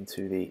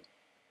into the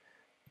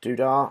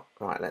doodah.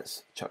 Right,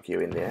 let's chuck you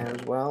in there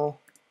as well,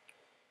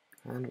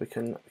 and we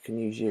can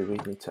use you. We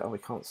need to. Oh, we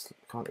can't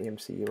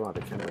EMC you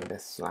either, can we?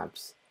 There's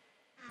slabs.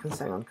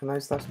 Hang on, can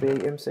those slabs be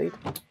EMC'd?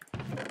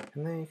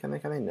 Can they?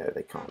 No,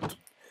 they can't.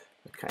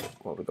 Okay,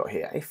 what have we got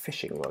here? A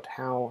fishing rod.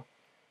 How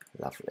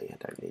lovely. I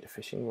don't need a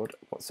fishing rod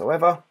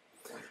whatsoever.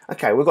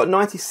 Okay, we've got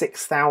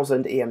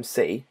 96,000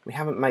 EMC. We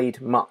haven't made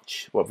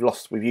much. Well,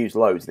 we've used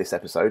loads this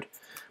episode,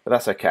 but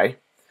that's okay.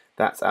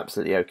 That's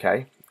absolutely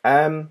okay.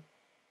 Okie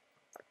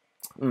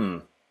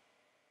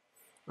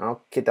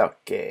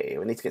dokie.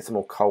 We need to get some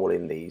more coal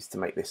in these to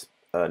make this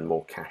earn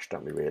more cash,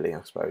 don't we, really,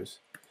 I suppose?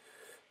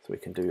 So we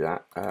can do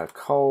that.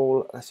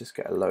 Coal, let's just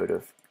get a load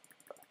of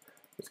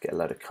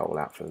coal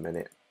out for the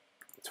minute.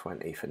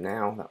 20 for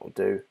now, that will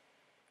do.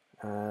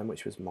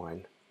 Which was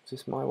mine? Is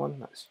this my one?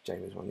 That's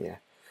Jamie's one, yeah.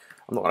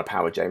 I'm not going to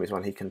power Jamie's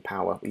one. He can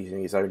power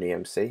using his own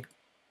EMC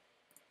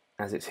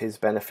as it's his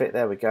benefit.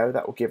 There we go.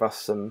 That will give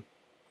us some,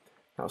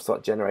 that'll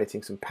start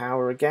generating some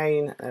power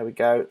again. There we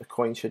go. The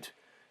coin should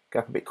go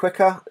up a bit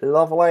quicker.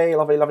 Lovely,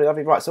 lovely, lovely,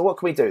 lovely. Right, so what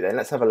can we do then?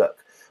 Let's have a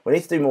look. We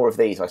need to do more of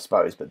these, I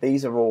suppose, but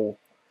these are all,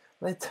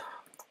 they're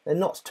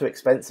not too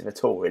expensive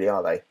at all, really,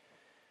 are they?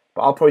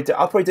 But I'll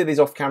probably do these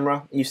off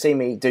camera. You see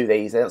me do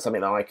these. They're not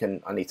something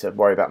that I need to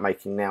worry about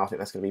making now. I think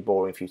that's going to be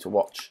boring for you to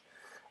watch.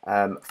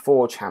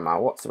 Forge hammer.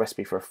 What's the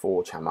recipe for a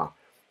forge hammer?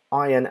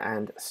 Iron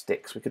and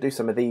sticks. We could do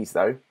some of these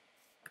though.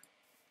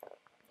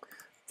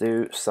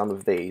 Do some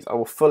of these.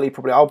 I'll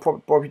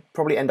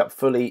probably end up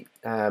fully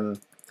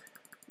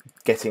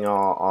getting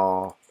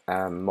our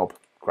mob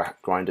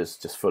grinders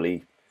just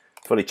fully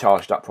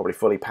charged up, probably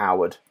fully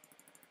powered.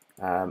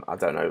 I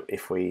don't know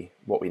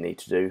what we need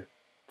to do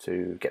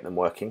to get them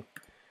working,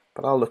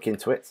 but I'll look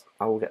into it.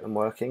 I will get them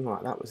working.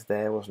 Right, that was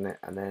there, wasn't it?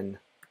 And then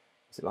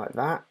was it like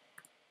that?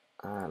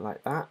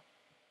 Like that?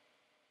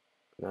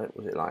 No,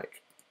 was it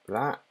like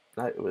that?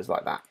 No, it was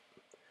like that.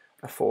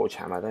 A forge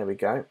hammer. There we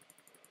go.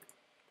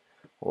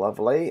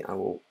 Lovely. I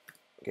will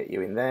get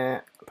you in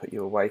there. Put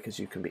you away because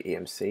you can be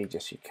EMC'd.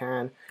 Yes, you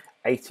can.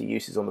 80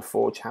 uses on the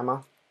forge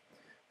hammer.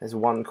 There's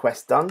one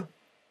quest done.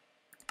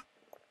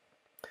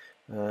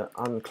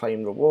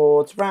 Unclaimed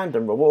rewards,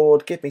 random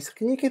reward. Can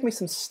you give me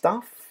some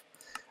stuff?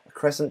 A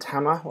crescent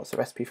hammer. What's the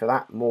recipe for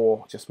that?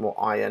 Just more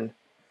iron.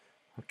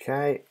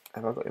 Okay.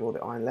 Have I got any more of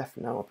the iron left?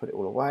 No, I'll put it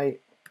all away.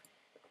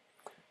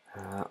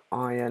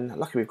 Iron.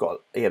 Lucky we've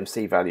got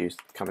EMC values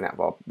coming out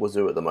of our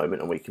wazoo at the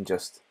moment, and we can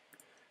just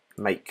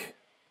make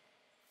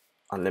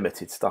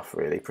unlimited stuff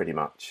really, pretty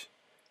much.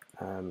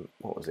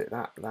 What was it?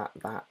 That,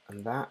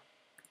 and that.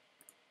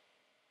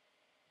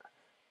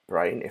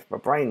 Brain. If my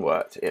brain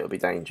worked, it would be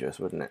dangerous,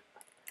 wouldn't it?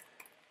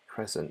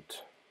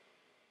 Crescent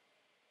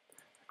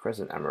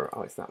hammer.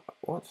 Oh, it's that.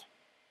 What?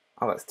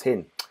 Oh, that's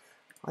tin.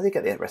 I did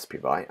get the recipe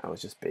right. I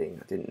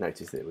didn't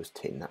notice that it was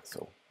tin. That's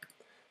all.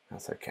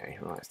 That's okay.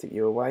 Right, stick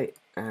you away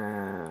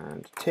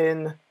and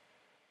tin.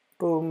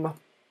 Boom.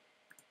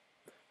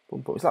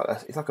 Boom, boom.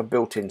 It's like a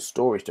built-in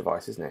storage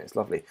device, isn't it? It's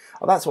lovely.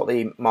 Oh, that's what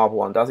the marble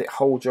one does. It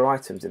holds your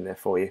items in there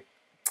for you.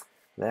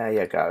 There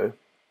you go.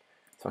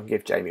 So I can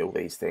give Jamie all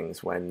these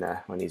things when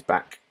he's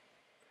back.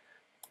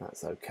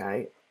 That's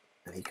okay.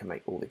 And he can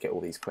get all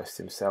these quests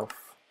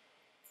himself.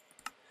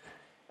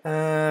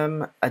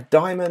 A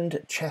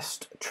diamond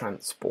chest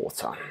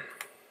transporter.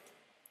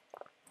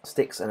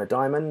 Sticks and a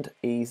diamond,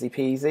 easy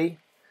peasy.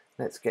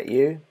 Let's get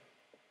you.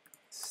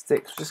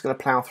 Sticks, just going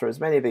to plough through as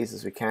many of these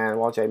as we can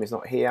while Jamie's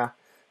not here.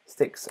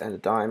 Sticks and a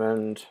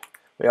diamond.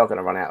 We are going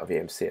to run out of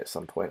EMC at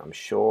some point, I'm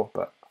sure,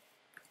 but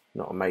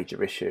not a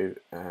major issue.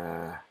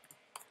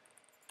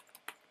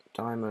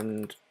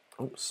 Diamond,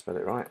 oops, spell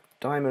it right.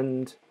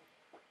 Diamond.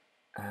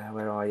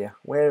 Where are you?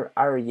 Where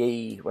are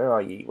ye? Where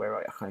are ye? Where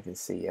are you? I can't even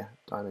see you.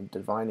 Diamond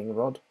divining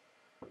rod.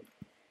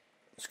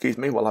 Excuse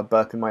me while I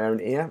burp in my own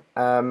ear.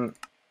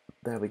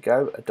 There we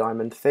go. A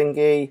diamond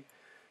thingy.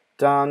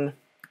 Done.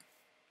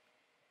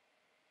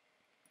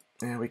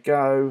 There we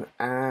go.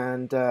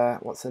 And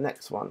what's the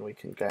next one? We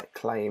can get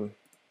claim.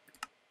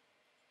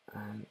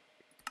 And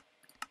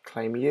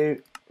claim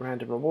you.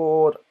 Random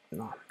reward.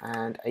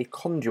 And a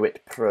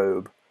conduit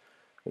probe,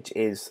 which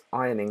is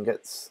iron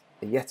ingots,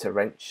 a Yeta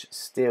wrench,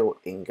 steel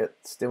ingot,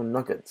 steel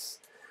nuggets.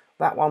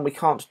 That one we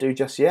can't do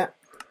just yet.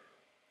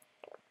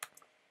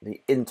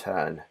 The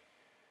intern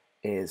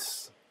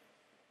is,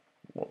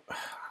 well,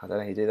 I don't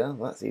know how you do that.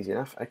 Well, that's easy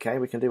enough. Okay,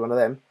 we can do one of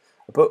them.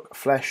 A book,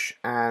 flesh,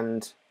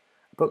 and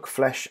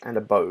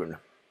a bone.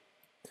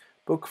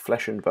 Book,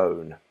 flesh, and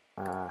bone.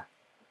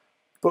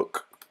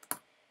 Book.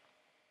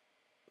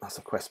 That's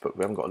a quest book.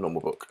 We haven't got a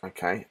normal book.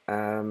 Okay.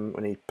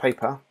 We need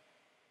paper.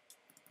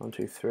 1,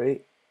 2,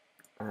 3,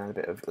 and a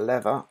bit of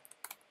leather.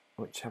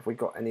 Which have we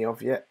got any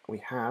of yet? We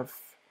have.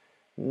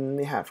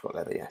 We have got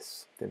leather.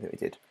 Yes. Didn't think we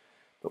did,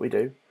 but we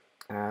do.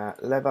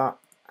 Leather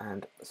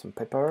and some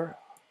paper.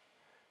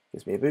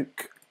 Gives me a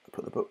book.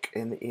 Put the book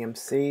in the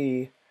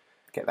EMC.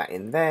 Get that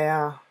in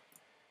there.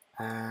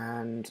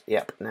 And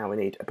yep. Now we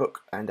need a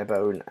book and a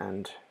bone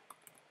and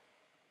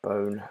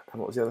bone.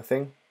 And what was the other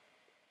thing?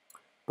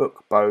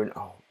 Book, bone,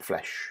 oh,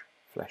 flesh.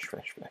 Flesh.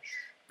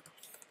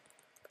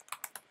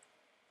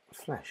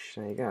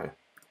 There you go.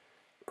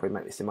 Probably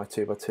make this in my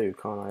 2x2,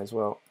 can't I, as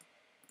well?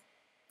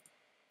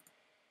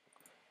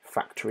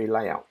 Factory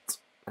layout.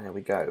 There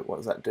we go. What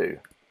does that do?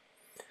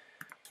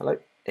 Hello.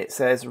 It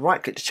says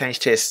right click to change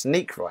tier,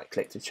 sneak right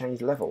click to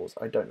change levels.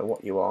 I don't know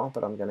what you are,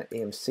 but I'm going to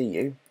EMC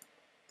you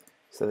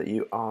so that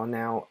you are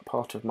now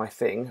part of my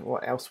thing.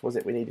 What else was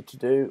it we needed to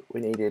do?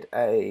 We needed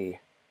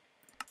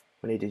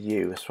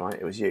you, that's right,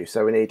 it was you.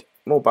 So we need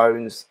more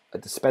bones, a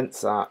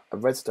dispenser, a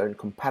redstone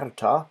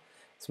comparator,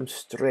 some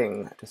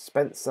string.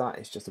 Dispenser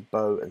is just a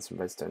bow and some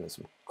redstone and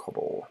some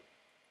cobble.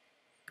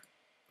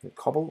 Is it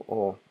cobble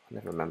or, I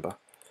never remember.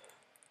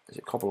 Is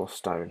it cobble or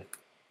stone?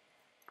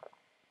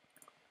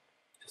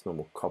 Just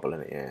normal cobble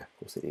in it, yeah, of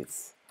course it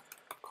is.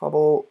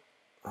 Cobble,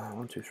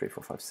 1, 2, 3,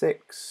 4, 5,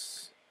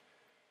 6.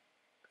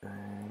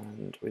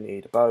 And we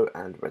need a bow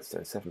and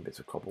redstone, 7 bits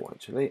of cobble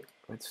actually.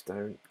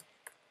 Redstone,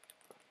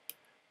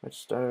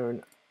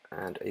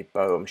 and a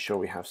bow. I'm sure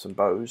we have some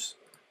bows.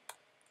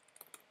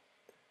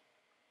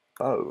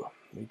 Bow.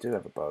 We do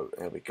have a bow.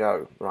 There we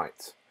go.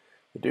 Right.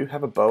 We do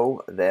have a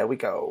bow. There we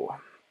go.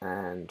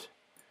 And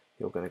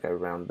you're going to go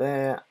around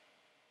there.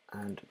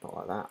 And not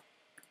like that.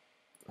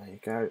 There you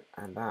go.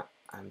 And that.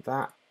 and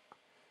that.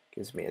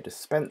 Gives me a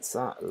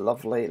dispenser.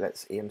 Lovely.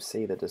 Let's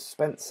EMC the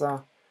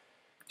dispenser.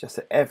 Just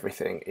so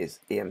everything is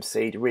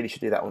EMC'd. Really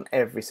should do that on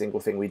every single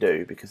thing we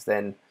do, because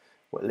then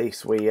well, at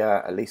least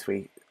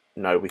we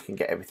know we can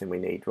get everything we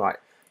need. Right.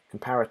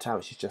 Comparator,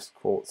 which is just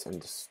quartz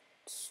and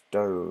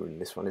stone.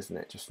 This one, isn't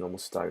it? Just normal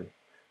stone,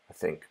 I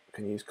think.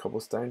 Can you use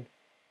cobblestone?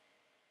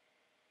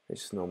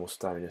 It's just normal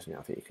stone, isn't it?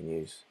 I think you can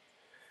use.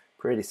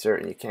 Pretty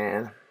certain you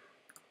can.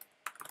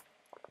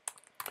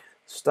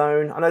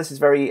 Stone. I know this is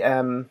very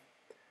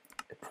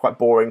quite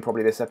boring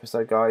probably this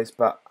episode, guys,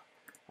 but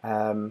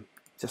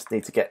just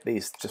need to get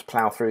these, just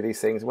plow through these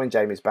things. When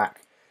Jamie's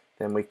back,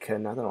 then we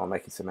can, I don't know what I'm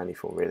making so many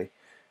for really.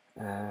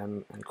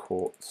 And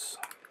quartz.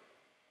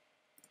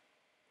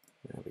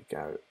 There we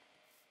go.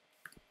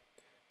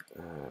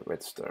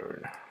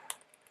 Redstone.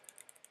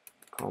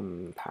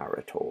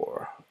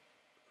 Comparator.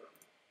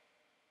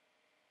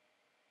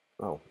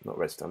 Oh, not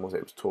redstone, was it?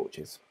 It was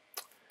torches.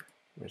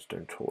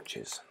 Redstone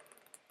torches.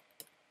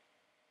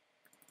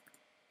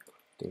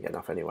 Didn't get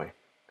enough anyway.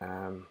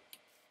 There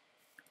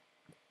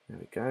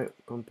we go.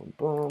 Boom, boom,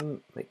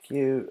 boom. Make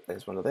you.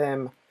 There's one of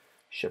them.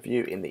 Shove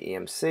you in the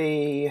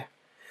EMC.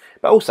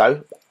 But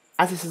also,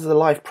 as this is a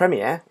live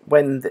premiere,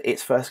 when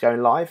it's first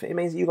going live, it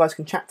means that you guys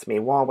can chat to me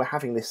while we're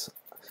having this,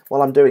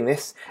 while I'm doing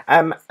this.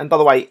 And by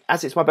the way,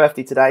 as it's my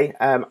birthday today,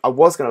 I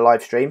was going to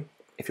live stream.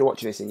 If you're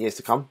watching this in years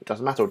to come, it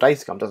doesn't matter, or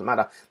days to come, doesn't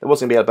matter. There was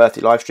going to be a birthday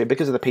live stream.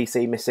 Because of the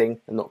PC missing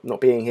and not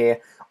being here,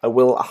 I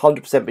will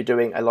 100% be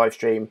doing a live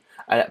stream,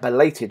 a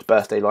belated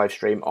birthday live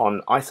stream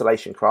on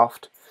Isolation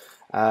Craft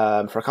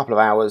for a couple of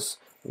hours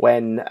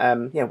when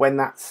when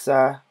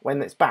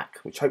it's back,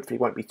 which hopefully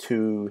won't be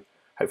too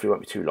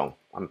long.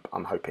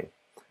 I'm hoping.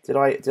 Did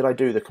I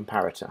do the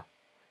comparator?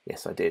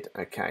 Yes, I did.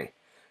 Okay.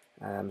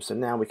 So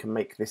now we can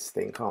make this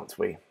thing, can't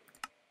we?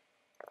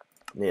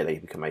 Nearly,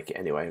 we can make it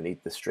anyway. We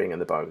need the string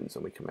and the bones,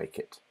 and we can make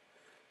it.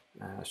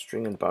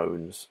 String and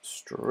bones.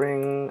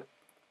 String.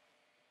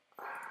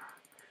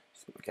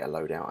 Just get a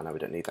load out. I know we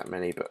don't need that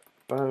many, but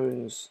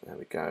bones. There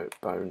we go.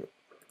 Bone.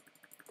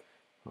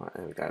 Right,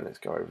 there we go. Let's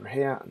go over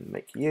here and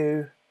make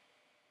you.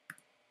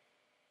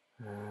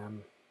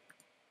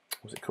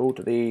 What's it called?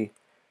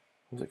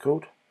 What's it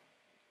called?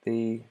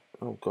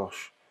 Oh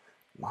gosh.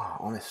 Oh,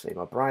 honestly,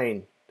 my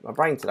brain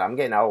today. I'm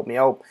getting old. My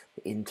old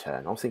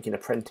intern. I was thinking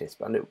apprentice,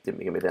 but I knew it didn't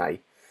begin with an A.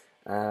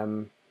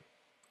 Hang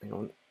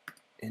on.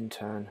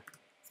 Intern.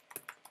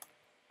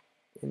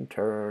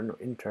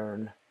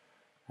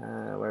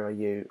 Where are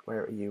you?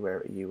 Where are you? Where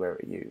are you? Where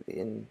are you? The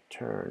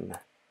intern.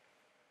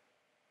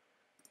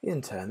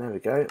 Intern. There we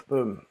go.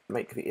 Boom.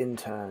 Make the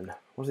intern.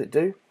 What does it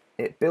do?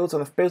 It builds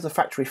the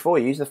factory for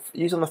you.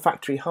 Use on the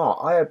factory heart.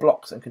 IO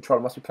blocks and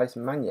controller must be placed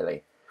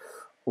manually.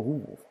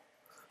 Ooh.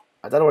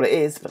 I don't know what it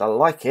is, but I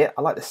like it.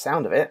 I like the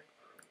sound of it.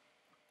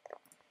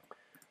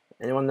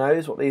 Anyone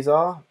knows what these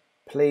are?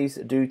 Please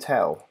do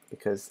tell,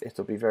 because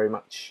it'll be very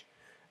much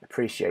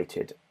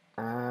appreciated.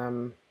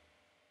 Right,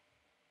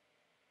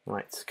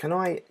 can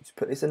I just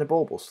put this in a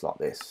bauble slot?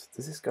 Does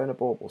this go in a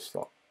bauble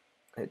slot?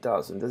 It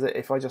does. And does it?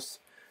 If I just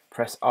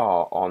press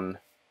R on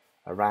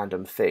a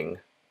random thing,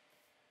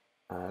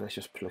 let's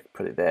just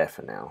put it there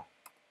for now.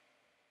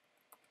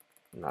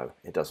 No,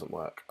 it doesn't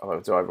work. Oh,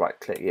 do I right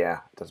click? Yeah,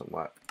 it doesn't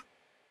work.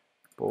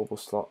 Bauble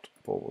slot,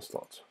 bauble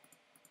slot.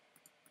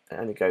 It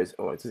only goes.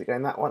 Oh, does it go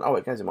in that one? Oh,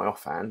 it goes in my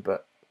offhand,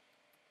 but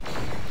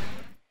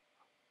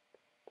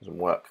doesn't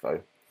work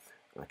though.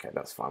 Okay,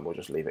 that's fine. We'll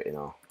just leave it in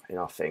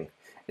our thing.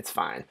 It's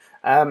fine.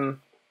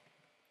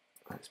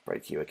 Let's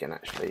break you again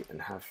actually,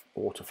 and have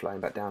water flowing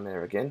back down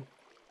there again.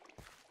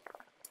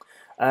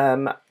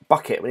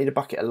 Bucket. We need a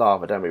bucket of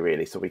lava, don't we?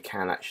 Really? So we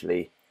can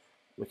actually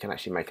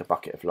make a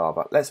bucket of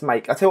lava. Let's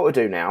make. I tell you what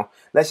we'll do now.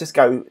 Let's just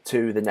go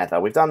to the Nether.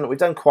 We've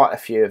done quite a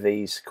few of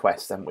these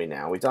quests, haven't we?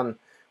 Now we've done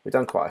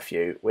quite a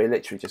few. We're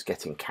literally just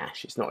getting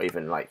cash. It's not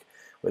even like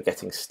we're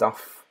getting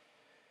stuff.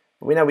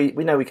 We know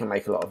we can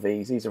make a lot of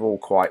these. These are all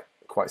quite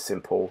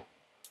simple.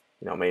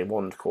 You know what I mean?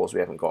 Wand cores we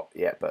haven't got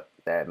yet, but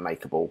they're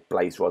makeable.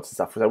 Blaze rods and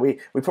stuff. So we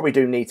probably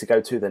do need to go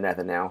to the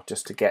Nether now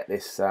just to get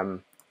this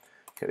done.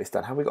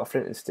 Have we got a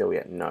flint and steel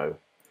yet? No.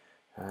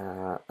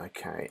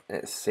 Okay,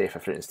 let's see if a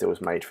flint and steel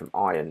is made from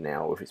iron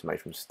now, or if it's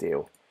made from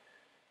steel.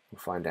 We'll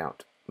find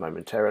out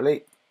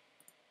momentarily.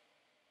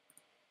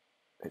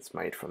 It's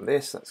made from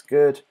this. That's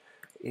good.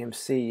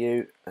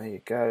 EMCU. There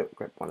you go.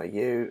 Grab one of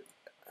you.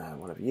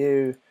 One of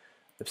you.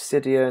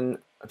 Obsidian.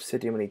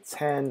 Obsidian. We need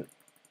 10.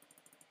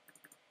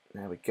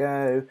 There we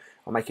go.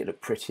 I'll make it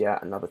look prettier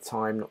another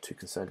time. Not too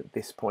concerned at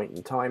this point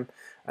in time.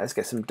 Let's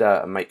get some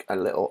dirt and make a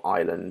little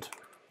island.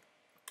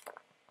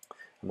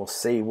 And we'll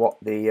see what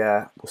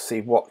the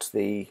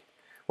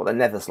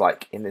Nether's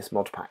like in this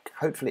mod pack.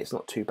 Hopefully it's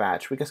not too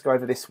bad. Should we just go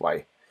over this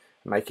way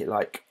and make it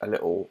like a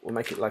little? We'll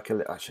make it like a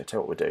little. Actually, I'll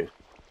tell you what we'll do.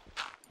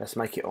 Let's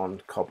make it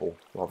on cobble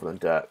rather than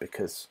dirt,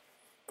 because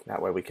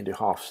that way we can do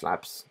half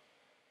slabs,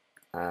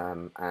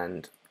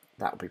 and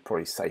that would be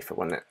probably safer,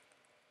 wouldn't it?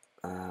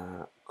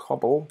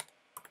 Cobble.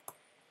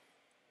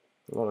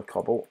 A lot of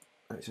cobble.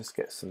 Let's just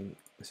get some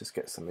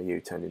of you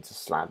turned into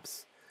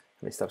slabs.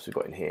 How many slabs we've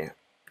got in here?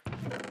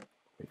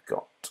 We've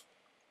got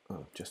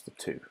just the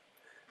 2?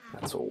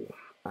 That's all.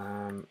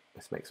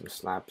 Let's make some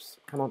slabs.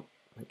 Come on,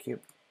 thank you.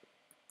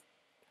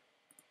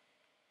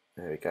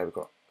 There we go, we've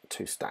got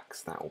 2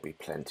 stacks. That will be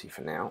plenty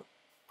for now,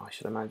 I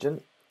should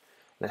imagine.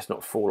 Let's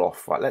not fall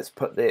off. Right, let's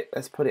put it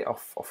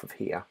off of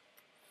here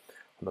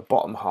on the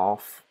bottom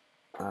half.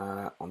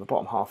 On the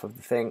bottom half of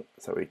the thing,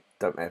 so we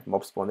don't have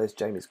mob spawn. There's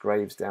Jamie's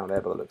graves down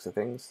there by the looks of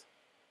things.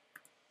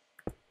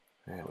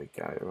 There we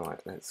go. Right,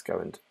 let's go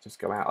and just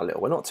go out a little.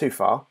 We're not too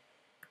far,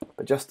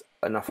 but just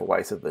enough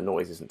away so that the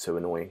noise isn't too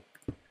annoying,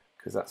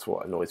 because that's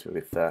what annoys me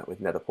with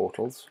nether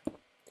portals.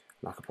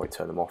 And I could probably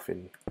turn them off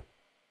in.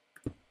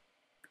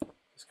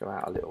 Just go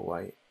out a little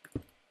way.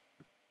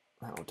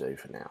 That'll do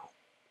for now.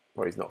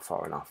 Probably not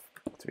far enough,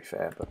 to be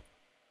fair, but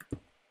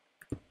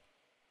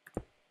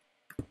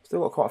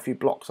still got quite a few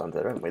blocks under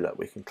there, haven't we? Look,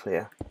 we can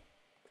clear.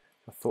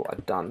 I thought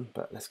I'd done,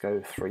 but let's go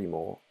 3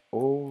 more.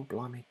 Oh,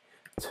 blimey.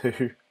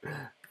 2,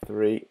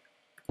 3,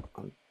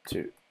 1,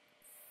 2,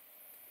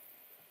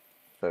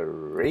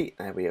 3.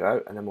 There we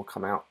go. And then we'll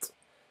come out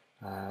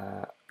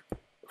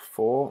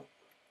 4.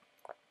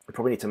 We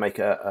probably need to make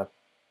a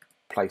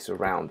place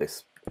around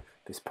this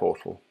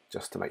portal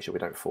just to make sure we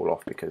don't fall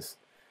off, because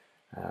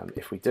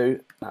if we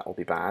do, that will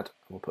be bad.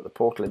 We'll put the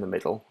portal in the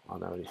middle. I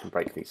know you can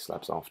break these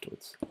slabs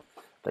afterwards.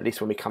 But at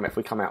least when if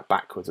we come out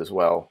backwards as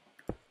well,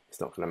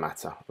 it's not going to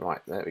matter.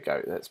 Right, there we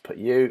go. Let's put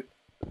you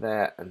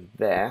there and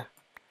there.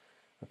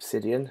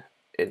 Obsidian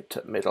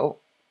into middle.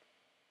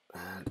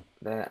 And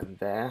there.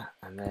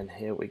 And then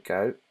here we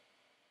go.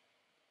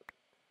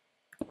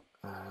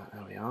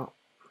 There we are.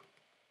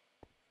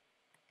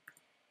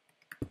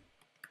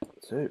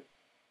 2.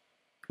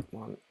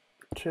 1,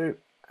 2.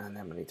 And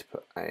then we need to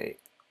put a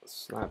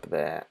slab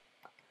there.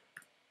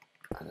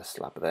 And a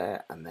slab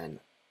there. And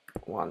then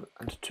 1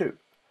 and 2.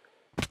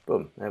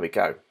 Boom, there we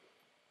go.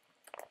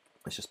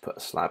 Let's just put a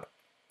slab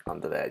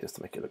under there just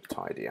to make it look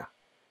tidier.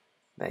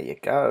 There you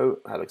go,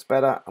 that looks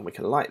better, and we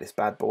can light this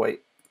bad boy.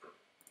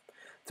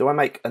 Do I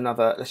make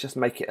another? Let's just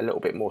make it a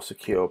little bit more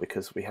secure,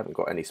 because we haven't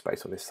got any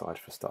space on this side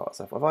for starters.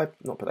 So have I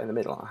not put that in the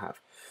middle? I have.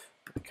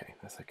 Okay,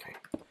 that's okay.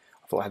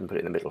 I thought I hadn't put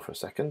it in the middle for a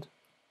second.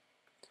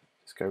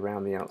 Just go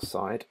around the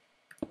outside.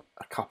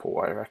 A couple,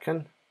 I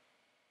reckon.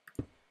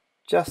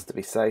 Just to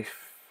be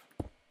safe.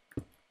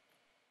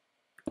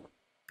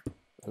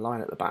 A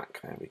line at the back,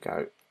 there we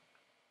go.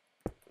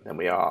 Then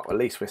we are, at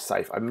least we're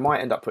safe. I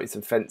might end up putting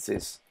some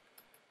fences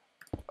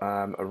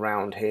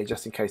around here,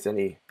 just in case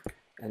any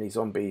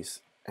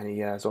zombies,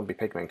 zombie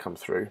pigmen come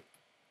through.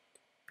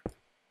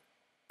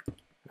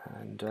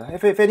 And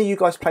if any of you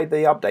guys played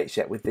the updates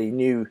yet with the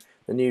new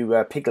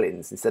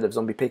piglins instead of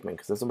zombie pigmen,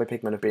 because the zombie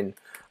pigmen have been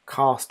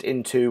cast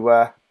into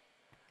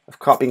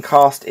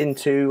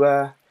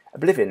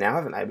oblivion now,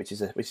 haven't they? Which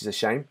is a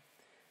shame.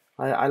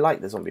 I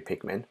like the zombie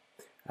pigmen.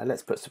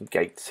 Let's put some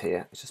gates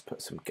here. Let's just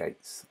put some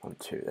gates. 1,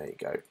 2, there you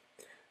go.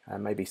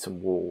 Maybe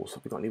some walls.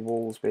 Have we got any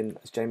walls been?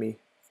 Has Jamie?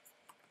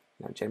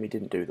 No, Jamie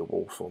didn't do the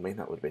wall for me.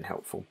 That would have been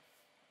helpful.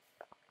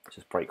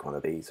 Just break one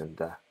of these and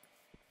there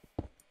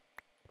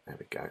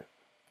we go.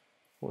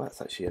 Well,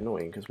 that's actually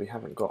annoying because we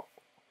haven't got.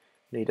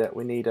 We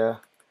need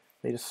a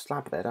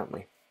slab there, don't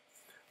we?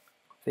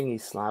 Thingy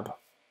slab.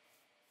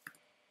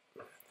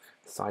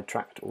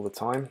 Sidetracked all the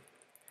time.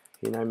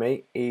 You know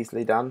me.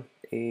 Easily done.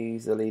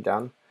 Easily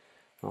done.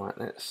 Right,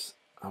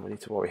 we need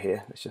to worry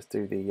here. Let's just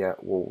do the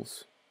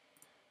walls.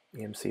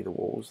 EMC the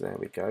walls. There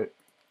we go.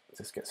 Let's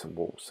just get some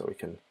walls so we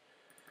can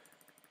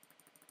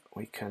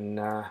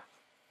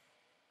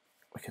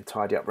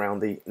tidy up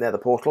around the nether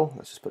portal.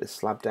 Let's just put this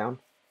slab down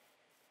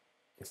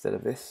instead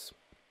of this.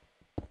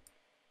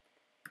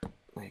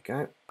 There you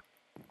go.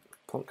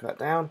 Plonk that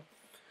down.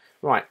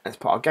 Right, let's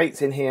put our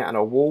gates in here and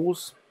our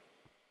walls.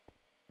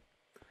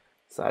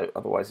 So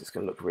otherwise it's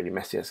going to look really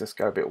messy. Let's just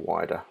go a bit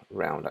wider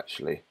around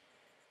actually.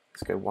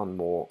 Let's go 1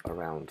 more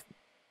around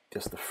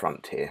just the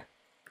front here.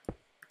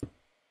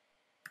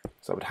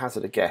 So I would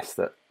hazard a guess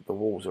that the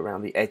walls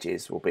around the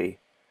edges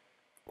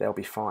they'll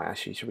be fine.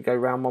 Actually, should we go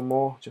around 1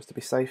 more just to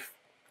be safe?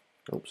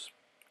 Oops.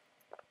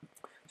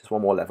 Just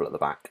 1 more level at the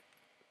back,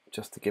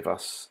 just to give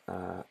us,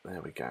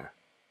 there we go.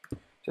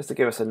 Just to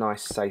give us a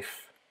nice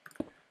safe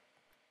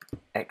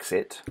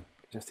exit,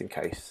 just in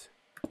case.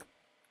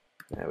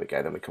 There we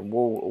go, then we can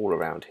wall all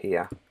around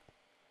here.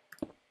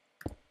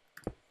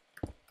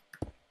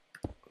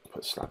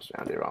 Put slabs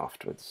around here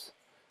afterwards.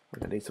 I'm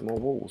going to need some more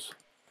walls.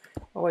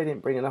 Oh, I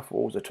didn't bring enough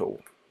walls at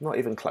all. Not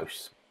even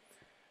close.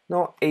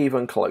 Not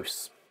even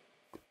close.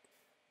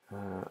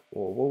 More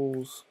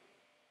walls.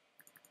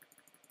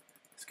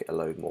 Let's get a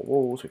load more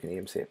walls. We can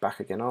EMC it back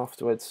again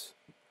afterwards.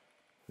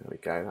 There we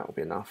go, that'll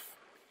be enough.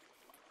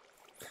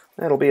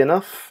 That'll be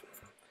enough.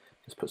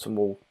 Just put some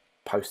wall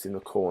posts in the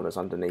corners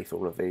underneath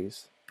all of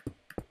these.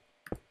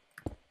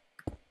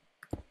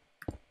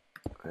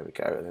 There we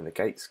go, and then the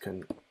gates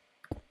can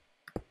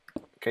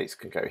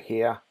go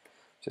here.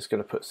 Just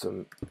going to put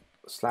some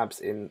slabs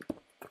in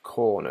the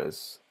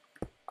corners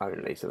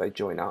only, so they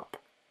join up.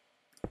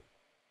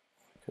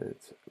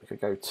 We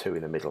could go 2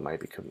 in the middle,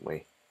 maybe, couldn't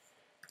we?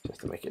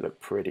 Just to make it look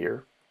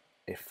prettier,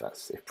 if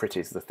pretty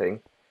is the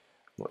thing.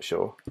 I'm not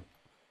sure.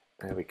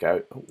 There we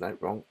go. Oh, no,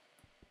 wrong.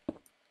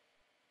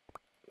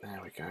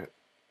 There we go.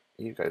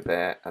 You go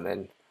there, and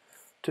then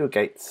 2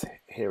 gates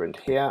here and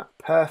here.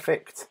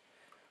 Perfect.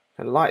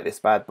 And light this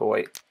bad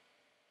boy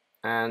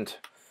and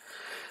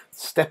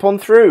step on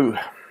through.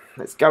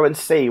 Let's go and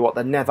see what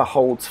the Nether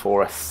holds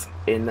for us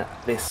in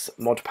this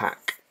mod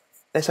pack.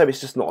 Let's hope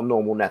it's just not a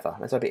normal Nether.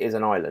 Let's hope it is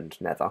an island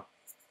Nether.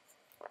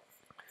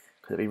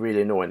 Because it'd be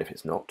really annoying if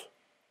it's not.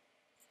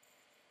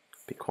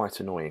 It'd be quite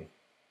annoying.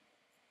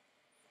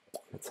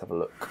 Let's have a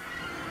look.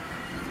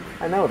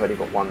 I know I've only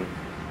got one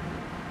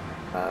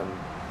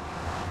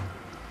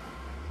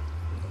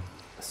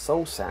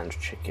soul sand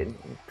chicken.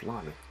 Oh,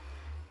 blimey.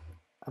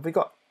 Have we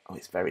got... Oh,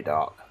 it's very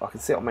dark. I can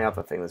see it on my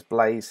other thing. There's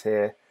blaze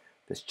here.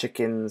 There's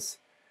chickens.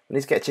 We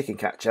need to get a chicken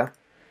catcher.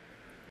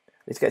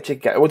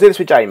 We'll do this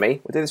with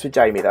Jamie. We'll do this with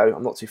Jamie, though.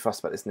 I'm not too fussed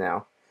about this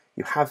now.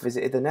 You have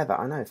visited the Nether.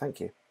 I know, thank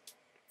you.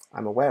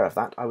 I'm aware of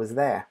that. I was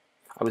there.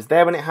 I was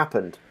there when it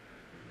happened.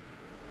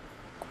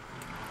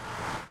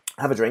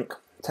 Have a drink.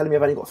 Tell me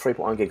I've only got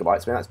 3.1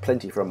 gigabytes. I mean, that's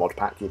plenty for a mod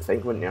pack, you'd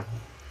think, wouldn't you?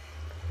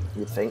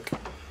 You'd think.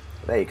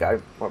 There you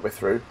go. Right, we're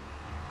through.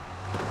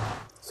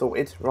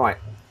 Sorted. Right.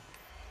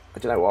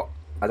 But you know what?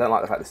 I don't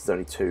like the fact this is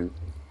only too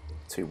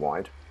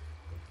wide.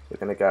 We're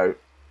going to go...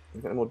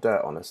 We've got more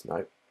dirt on us.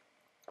 No.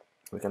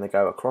 We're going to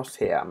go across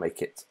here and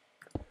make it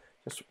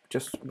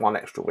just one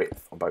extra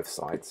width on both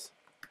sides.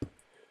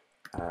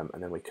 And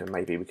then we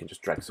can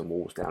just drag some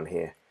walls down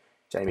here.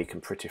 Jamie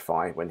can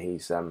prettify when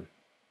he's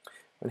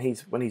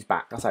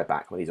back. I say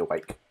back, when he's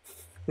awake.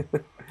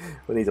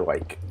 When he's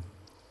awake.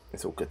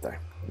 It's all good though.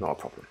 Not a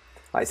problem.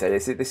 Like I say,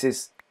 this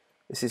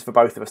is for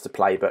both of us to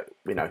play, but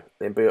you know,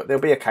 there'll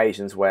be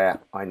occasions where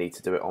I need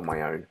to do it on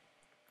my own.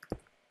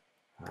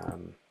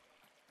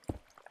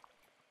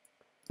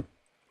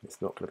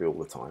 It's not going to be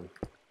all the time.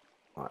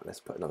 Right, let's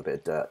put another bit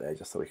of dirt there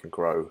just so we can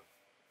grow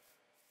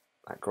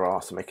that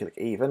grass and make it look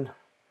even.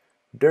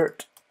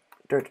 Dirt,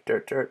 dirt,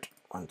 dirt, dirt.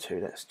 1, 2.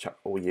 Let's chuck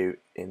all you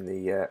in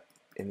the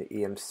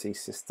EMC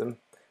system.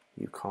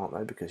 You can't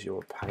though because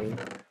you're a pain.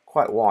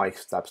 Quite why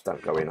slabs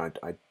don't go in, I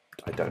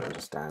don't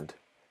understand.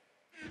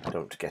 I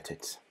don't get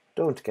it.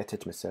 Don't get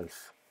it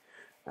myself.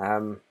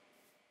 Right,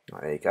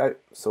 there you go.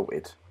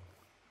 Sorted.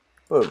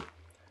 Boom.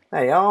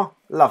 There you are.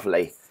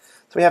 Lovely.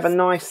 So we have a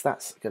nice...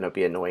 That's going to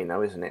be annoying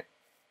though, isn't it?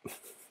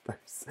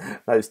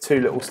 those 2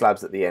 little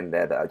slabs at the end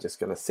there that are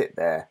just going to sit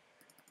there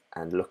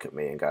and look at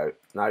me and go,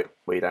 no,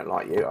 we don't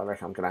like you. I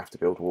reckon I'm going to have to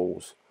build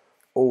walls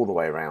all the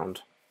way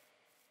around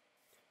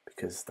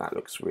because that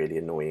looks really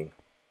annoying.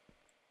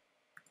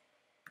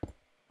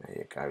 There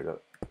you go,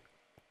 look.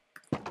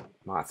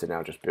 Might have to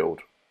now just build.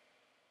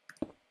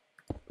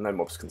 No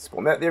mobs can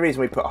spawn. The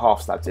reason we put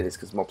half slabs in is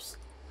because mobs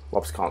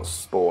can't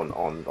spawn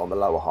on the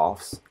lower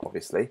halves,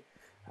 obviously.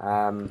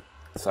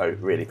 So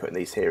really putting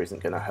these here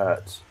isn't going to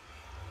hurt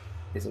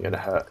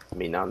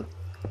me none.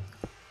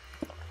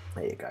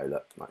 There you go,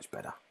 look, much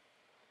better.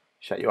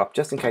 Shut you up,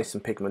 just in case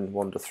some pigmen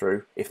wander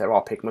through, if there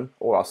are pigmen,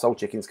 or our soul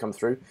chickens come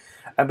through.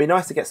 And it'd be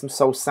nice to get some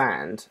soul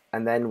sand,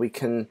 and then we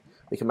can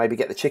maybe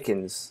get the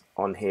chickens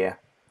on here.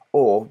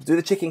 Or do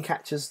the chicken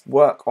catchers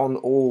work on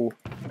all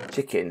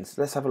chickens?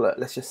 Let's have a look.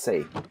 Let's just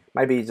see.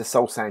 Maybe the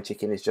soul sand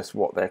chicken is just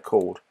what they're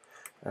called.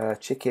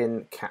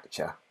 Chicken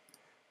catcher.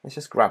 Let's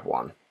just grab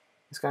one.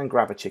 Let's go and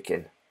grab a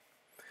chicken.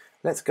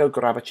 Let's go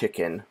grab a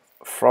chicken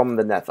from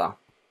the Nether.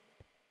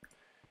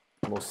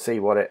 And we'll see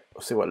what it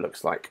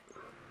looks like.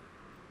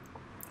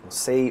 We'll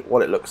see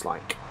what it looks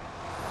like.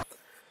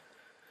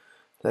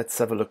 Let's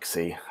have a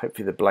look-see.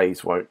 Hopefully the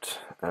blaze won't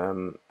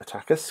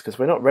attack us, because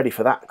we're not ready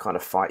for that kind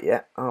of fight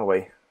yet, are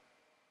we?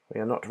 We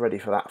are not ready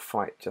for that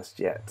fight just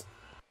yet.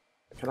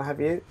 Can I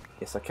have you?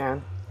 Yes, I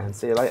can. And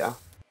see you later.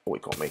 Oh,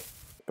 it got me.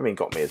 I mean,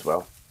 got me as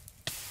well.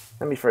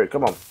 Let me through.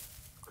 Come on,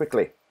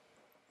 quickly.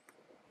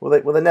 Will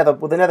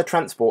the Nether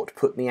transport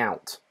put me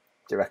out?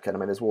 Do you reckon? I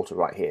mean, there's water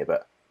right here,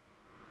 but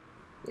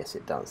yes,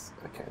 it does.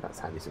 Okay, that's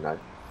handy to know.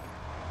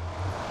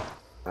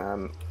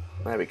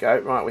 There we go.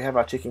 Right, we have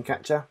our chicken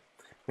catcher.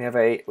 We have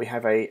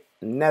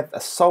a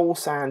soul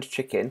sand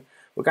chicken.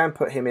 We're going to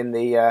put him in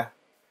the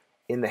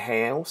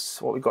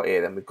house. What we've got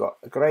here then? We've got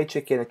a grey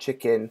chicken, a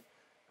chicken.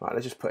 Right,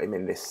 let's just put him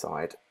in this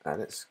side.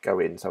 Let's go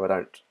in so I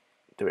don't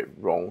do it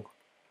wrong,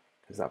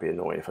 because that'd be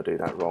annoying if I do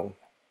that wrong.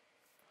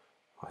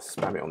 I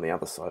spam it on the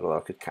other side, although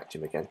I could catch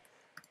him again.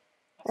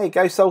 There you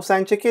go, soul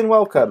sand chicken.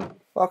 Welcome.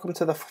 Welcome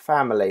to the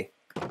family.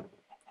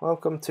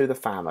 Welcome to the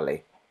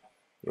family.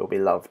 You'll be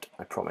loved,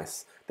 I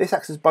promise. This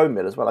acts as bone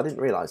meal as well. I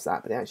didn't realise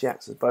that, but it actually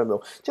acts as bone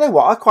meal. Do you know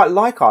what? I quite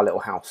like our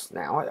little house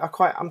now.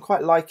 I'm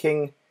quite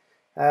liking,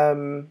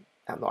 not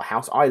a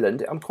house,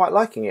 island. I'm quite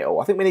liking it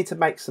all. I think we need to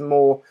make some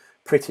more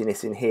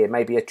prettiness in here.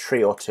 Maybe a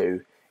tree or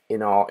two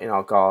in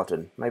our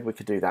garden. Maybe we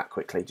could do that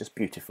quickly. Just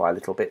beautify a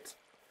little bit.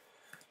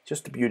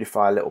 Just to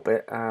beautify a little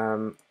bit.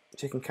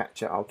 Chicken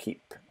catcher, I'll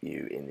keep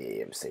you in the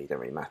EMC. Don't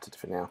really matter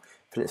for now.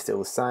 Flint's still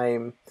the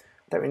same.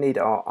 Don't really need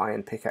our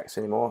iron pickaxe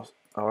anymore.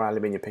 Or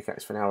aluminium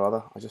pickaxe for now,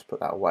 rather. I'll just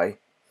put that away.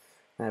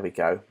 There we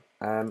go.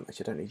 Actually,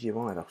 I don't need you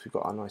either, because we've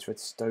got our nice red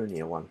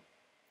stonier one.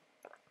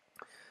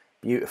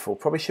 Beautiful.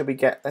 Probably should we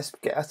get, let's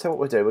tell what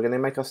we'll do. We're going to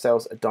make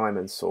ourselves a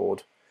diamond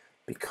sword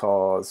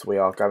because we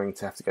are going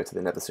to have to go to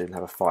the nether soon and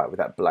have a fight with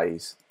that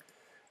blaze.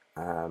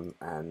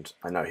 And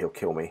I know he'll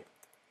kill me.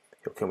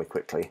 He'll kill me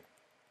quickly.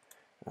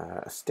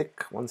 A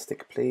stick, one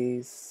stick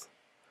please.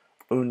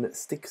 Un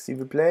stick s'il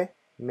vous plaît.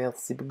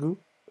 Merci beaucoup.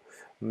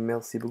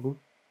 Merci beaucoup.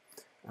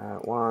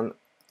 One.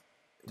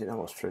 You didn't know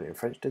I was fluent in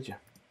French, did you?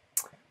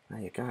 There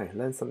you go.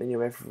 Learn something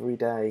new every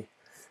day.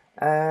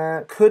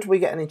 Could we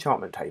get an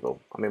enchantment table?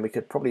 I mean, we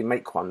could probably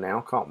make one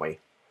now, can't we?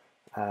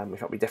 In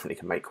fact, we definitely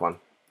can make one.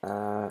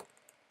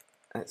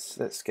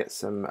 Let's get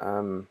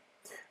some.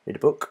 Need a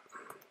book.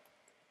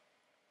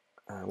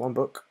 One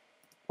book.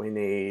 We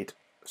need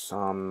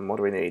some. What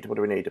do we need? What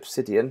do we need?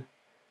 Obsidian.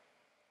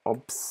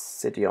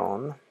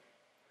 Obsidian.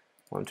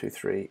 1, 2,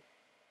 3,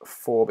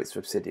 4 bits of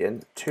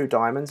obsidian. 2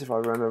 diamonds, if I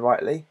remember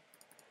rightly.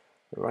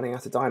 We're running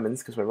out of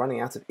diamonds because we're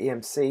running out of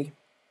EMC.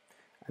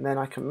 And then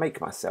I can make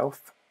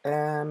myself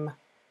an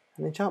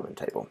enchantment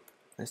table.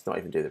 Let's not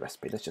even do the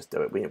recipe. Let's just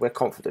do it. We're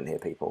confident here,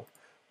 people.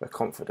 We're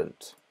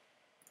confident.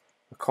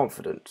 We're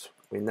confident.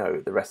 We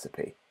know the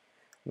recipe.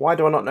 Why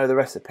do I not know the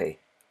recipe?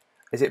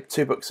 Is it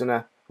 2 books and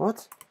a...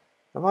 What?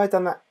 Have I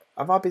done that?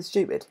 Have I been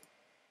stupid?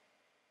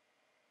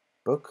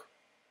 Book?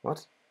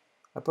 What?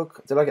 A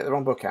book? Did I get the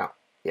wrong book out?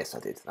 Yes,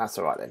 I did. That's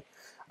all right then.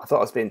 I thought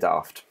I was being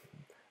daft.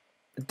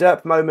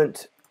 Derp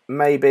moment,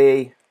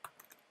 maybe.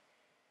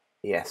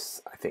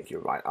 Yes, I think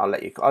you're right. I'll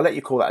let you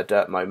call that a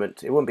derp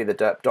moment. It wouldn't be the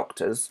Derp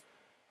Doctors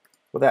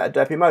without a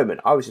derpy moment.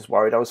 I was just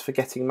worried I was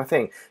forgetting my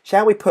thing.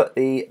 Shall we put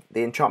the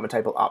enchantment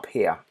table up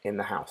here in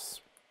the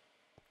house?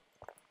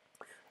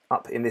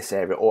 Up in this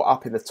area or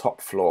up in the top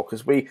floor?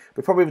 Because we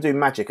probably will do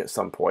magic at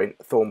some point,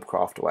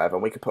 Thorncraft or whatever,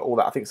 and we could put all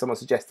that. I think someone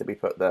suggested we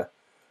put the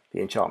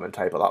enchantment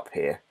table up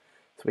here.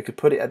 So we could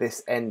put it at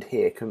this end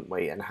here, couldn't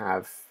we? And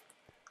have,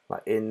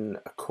 like, in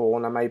a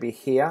corner maybe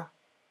here,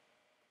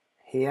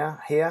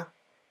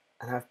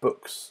 and have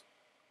books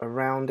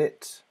around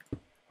it.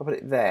 I'll put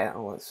it there.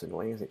 Oh, that's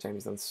annoying, isn't it?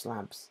 Jamie's done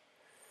slabs.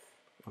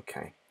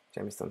 Okay,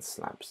 Jamie's done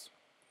slabs.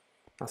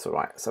 That's all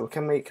right. So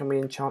can we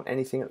enchant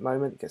anything at the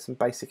moment? Get some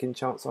basic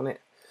enchants on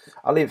it.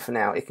 I'll leave it for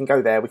now. It can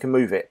go there. We can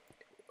move it.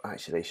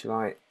 Actually, shall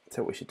I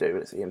tell what we should do?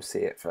 Let's EMC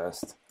it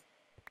first.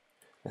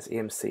 Let's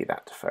EMC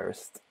that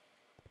first.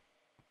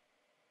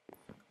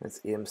 Let's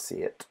EMC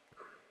it.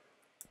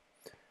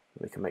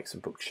 We can make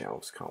some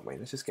bookshelves, can't we?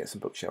 Let's just get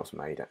some bookshelves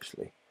made,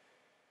 actually.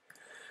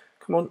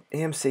 Come on,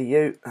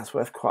 EMCU. That's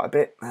worth quite a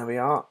bit. There we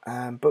are.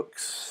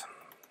 Books.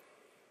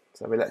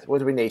 So what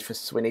do we need for?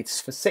 We need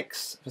for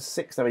six. For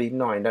 6, no, we need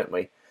 9, don't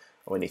we?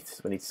 Or we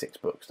need 6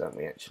 books, don't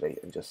we? Actually,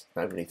 and just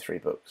no, we need 3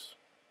 books.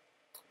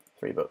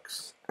 3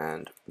 books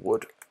and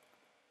wood.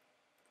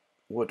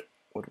 Wood.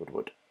 1,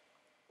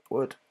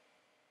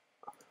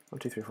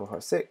 2, 3, 4,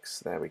 5, 6.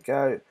 There we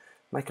go.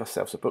 Make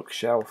ourselves a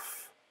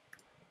bookshelf,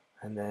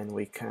 and then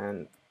we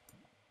can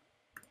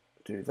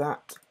do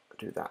that,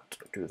 do that,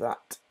 do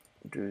that,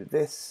 do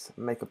this,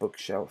 make a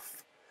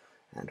bookshelf,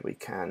 and we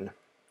can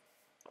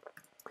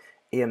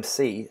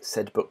EMC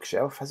said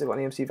bookshelf. Has it got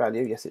an EMC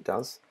value? Yes, it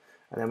does.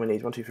 And then we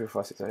need 1, 2, 3,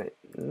 4, 5, 6, 7,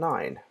 8,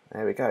 9.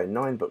 There we go,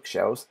 9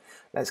 bookshelves.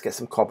 Let's get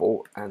some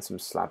cobble and some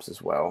slabs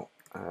as well.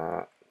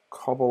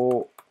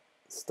 Cobble,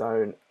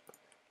 stone.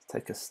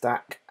 Take a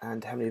stack,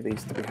 and how many of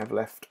these do we have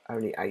left?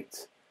 Only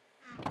 8.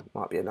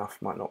 Might be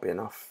enough, might not be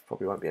enough,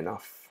 probably won't be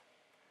enough.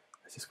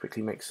 Let's just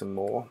quickly make some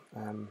more.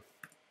 I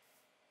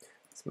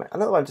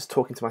know I'm just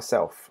talking to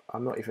myself.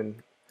 I'm not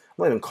even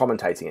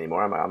commentating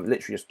anymore, am I? I'm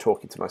literally just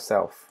talking to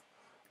myself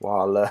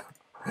while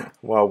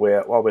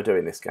we're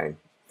doing this game.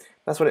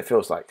 That's what it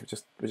feels like. I'm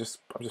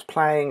just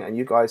playing, and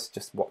you guys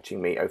just watching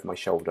me over my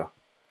shoulder.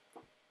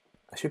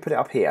 Should we put it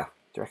up here?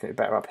 Do you reckon it's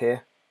better up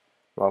here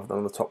rather than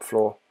on the top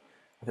floor?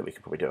 I think we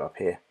could probably do it up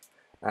here,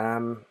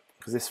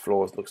 because this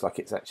floor looks like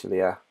it's actually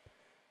a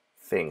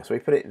thing. So we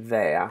put it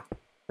there.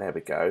 There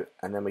we go,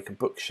 and then we can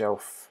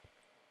bookshelf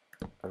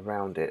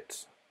around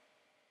it.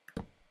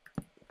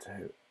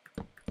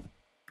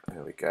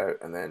 There we go,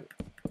 and then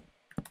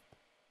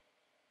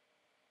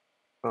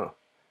oh,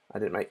 I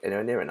didn't make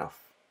anywhere near enough,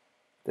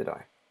 did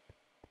I?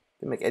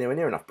 Didn't make anywhere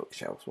near enough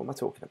bookshelves. What am I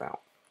talking about?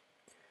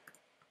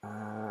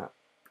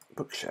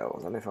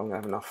 Bookshelves. I don't know if I'm gonna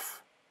have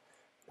enough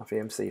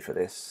EMC for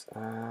this.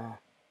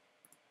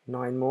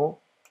 9 more.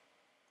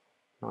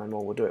 9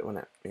 more will do it, won't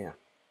it? Yeah.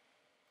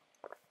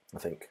 I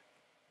think.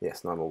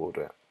 Yes, 9 more will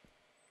do it.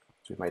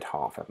 So we've made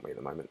half, haven't we, at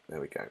the moment?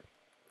 There we go.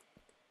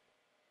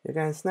 You're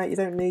going, Snake, you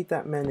don't need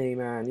that many,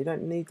 man. You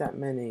don't need that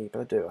many. But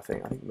I do, I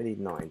think. I think we need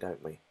 9,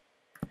 don't we?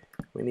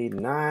 We need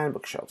 9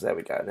 bookshelves. There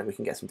we go. And then we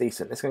can get some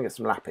decent. Let's go and get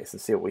some lapis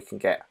and see what we can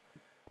get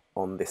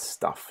on this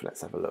stuff.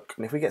 Let's have a look.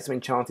 And if we get some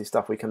enchanted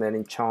stuff, we can then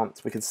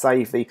enchant. We can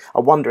save the... I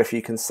wonder if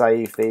you can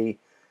save the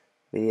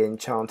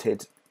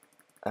enchanted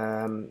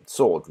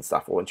swords and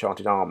stuff, or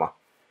enchanted armour.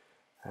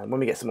 When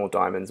we get some more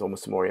diamonds,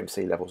 almost some more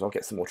EMC levels, I'll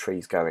get some more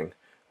trees going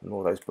and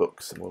all those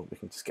books, and we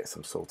can just get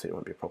some sorted. It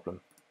won't be a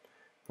problem.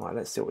 Right,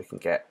 let's see what we can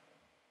get.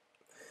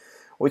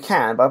 We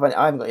can, but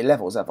I haven't got any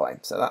levels, have I?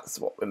 So that's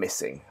what we're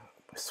missing.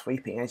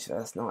 Sweeping edge,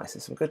 that's nice.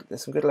 There's some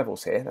good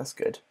levels here. That's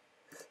good.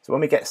 So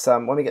when we get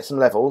some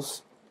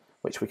levels,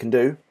 which we can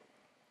do,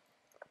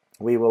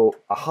 we will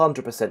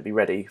 100% be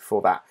ready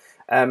for that.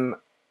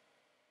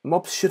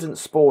 Mobs shouldn't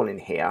spawn in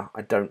here,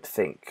 I don't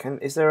think.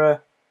 Is there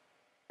a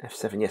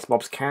F7? Yes,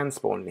 mobs can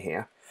spawn in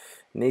here.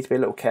 You need to be a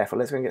little careful.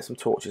 Let's go and get some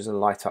torches and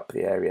light up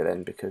the area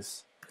then,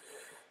 because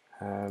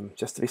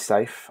just to be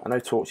safe. I know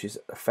torches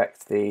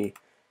affect the...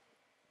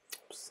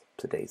 Oops,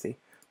 to Daisy.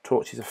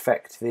 Torches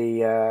affect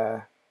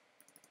the...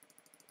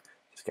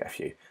 just get a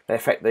few. They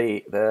affect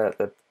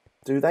the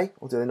do they?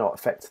 Or do they not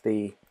affect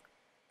the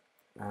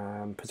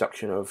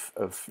production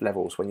of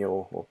levels when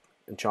you're... or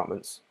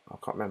enchantments? I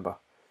can't remember.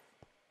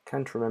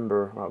 Can't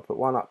remember. I'll put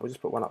one up. We'll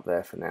just put one up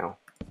there for now.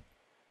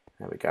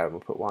 There we go. We'll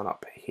put one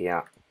up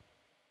here.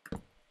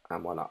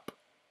 And one up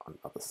on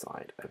the other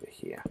side over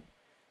here.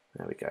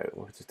 There we go.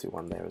 We'll just do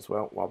one there as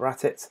well while we're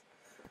at it.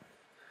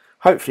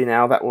 Hopefully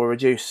now that will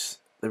reduce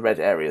the red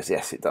areas.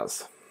 Yes, it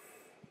does.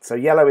 So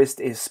yellow is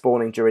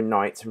spawning during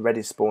night and red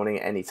is spawning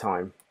at any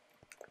time.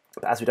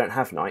 But as we don't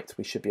have night,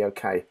 we should be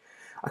okay.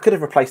 I could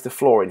have replaced the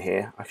floor in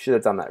here. I should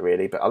have done that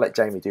really, but I'll let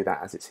Jamie do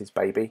that as it's his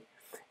baby.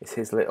 It's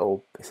his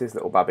little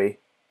bubby.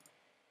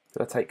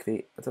 Did I take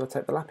the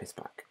lapis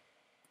back?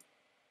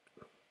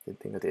 Didn't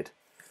think I did.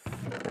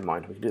 Never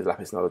mind, we can do the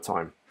lapis another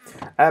time.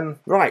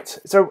 Right,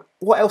 so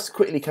what else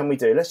quickly can we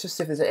do? Let's just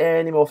see if there's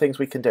any more things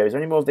we can do. Is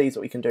there any more of these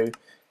that we can do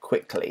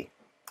quickly?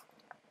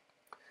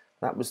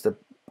 That was the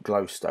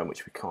glowstone,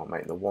 which we can't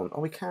make the wand.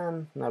 Oh, we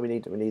can. No, we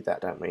need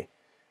that, don't we?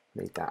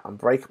 We need that.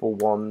 Unbreakable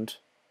wand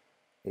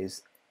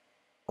is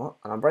what?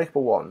 An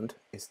unbreakable wand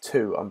is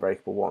 2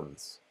 unbreakable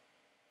wands.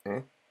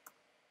 Yeah.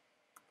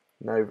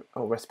 No.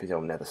 Oh, recipes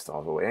on nether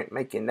stars. Well, we ain't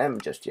making them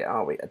just yet,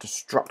 are we? A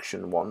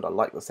destruction wand. I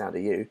like the sound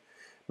of you.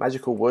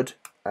 Magical wood,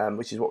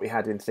 which is what we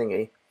had in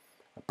thingy.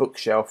 A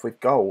bookshelf with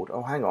gold.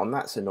 Oh, hang on,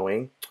 that's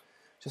annoying.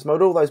 Just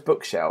mowed all those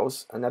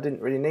bookshelves, and I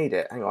didn't really need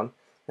it. Hang on,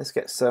 let's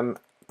get some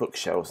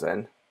bookshelves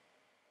then.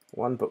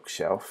 One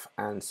bookshelf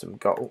and some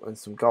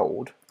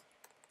gold.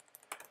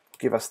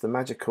 Give us the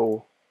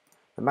magical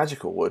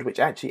wood, which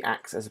actually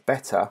acts as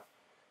better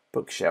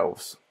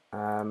bookshelves.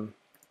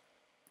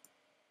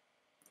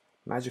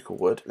 Magical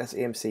wood. Let's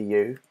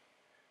EMCU,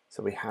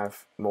 so we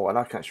have more, and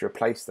I can actually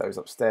replace those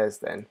upstairs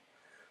then.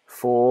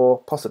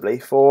 Possibly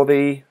for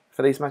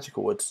these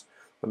magical woods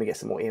when we get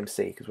some more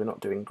EMC, because we're not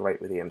doing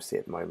great with EMC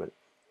at the moment.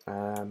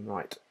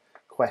 Right,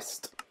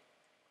 quest,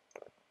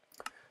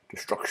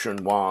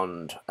 destruction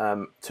wand,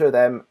 2 of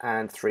them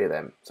and 3 of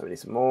them. So we need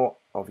some more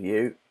of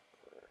you.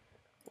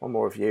 One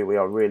more of you. We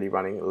are really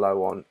running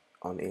low on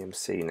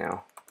EMC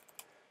now.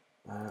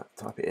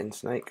 Type it in,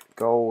 Snake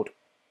gold.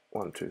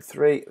 1, 2,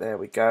 3. There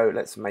we go.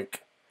 Let's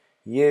make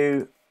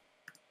you.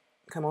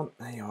 Come on,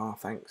 there you are.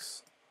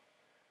 Thanks.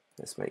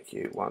 Let's make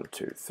you 1,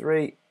 2,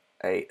 3.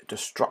 A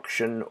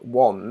destruction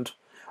wand.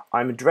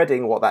 I'm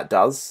dreading what that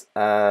does.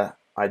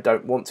 I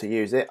don't want to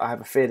use it. I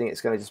have a feeling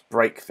it's going to just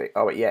break things.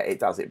 Oh yeah, it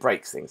does. It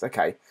breaks things.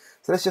 Okay,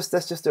 so let's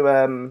just do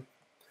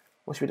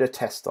what should we do a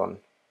test on?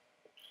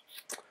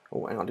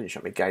 Oh, hang on, I didn't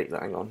shut my gate.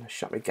 Hang on,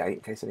 shut my gate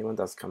in case anyone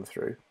does come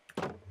through.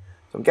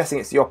 So I'm guessing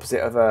it's the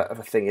opposite of a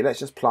thingy. Let's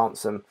just plant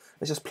some.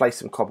 Let's just place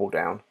some cobble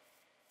down.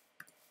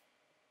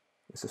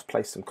 Let's just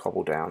place some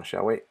cobble down,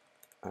 shall we?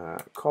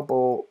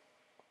 Cobble.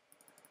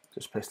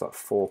 Just place like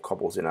 4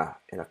 cobbles in a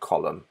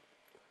column,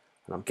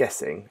 and I'm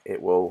guessing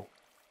it will.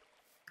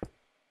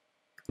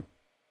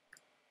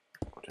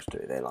 I'll just do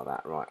it there like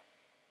that, right?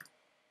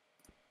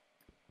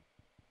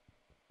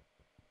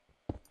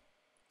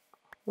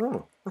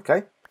 Oh,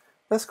 okay,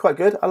 that's quite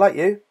good. I like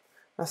you.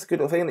 That's a good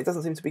little thing, and it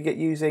doesn't seem to be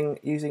using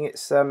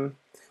its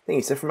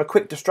thingy. So from a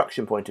quick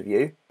destruction point of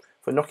view,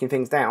 for knocking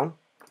things down,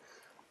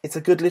 it's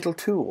a good little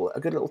tool.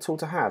 A good little tool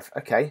to have.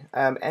 Okay.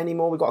 Any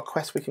more? We've got a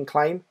quest we can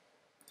claim.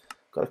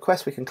 Got a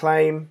quest we can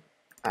claim.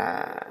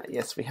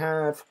 Yes, we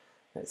have.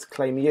 Let's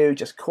claim you.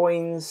 Just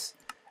coins.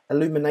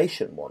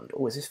 Illumination wand.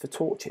 Oh, is this for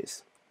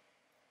torches?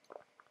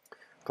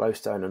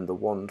 Glowstone and the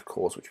wand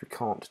cores, which we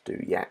can't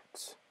do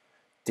yet.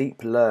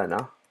 Deep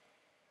learner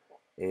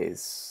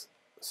is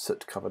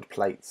soot-covered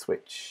plates,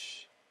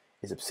 which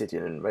is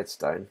obsidian and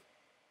redstone.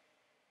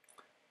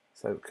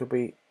 So could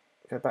we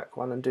go back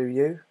one and do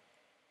you?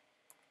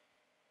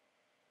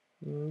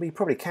 We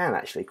probably can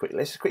actually quickly.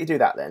 Let's just quickly do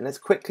that then. Let's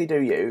quickly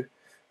do you.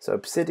 So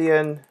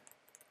obsidian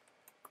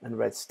and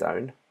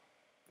redstone,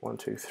 1,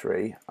 2,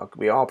 3.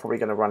 We are probably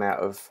going to run out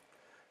of.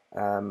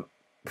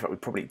 We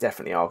probably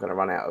definitely are going to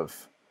run out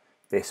of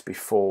this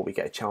before we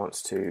get a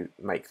chance to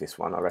make this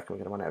one. I reckon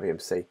we're going to run out of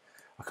EMC.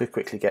 I could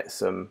quickly get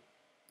some.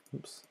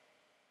 Oops.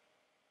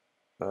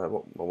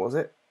 What was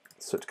it?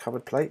 Soot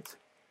covered plate.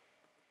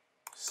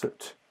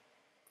 Soot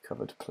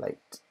covered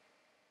plate.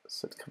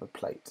 Soot covered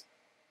plate.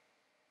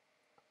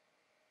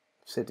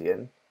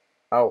 Obsidian.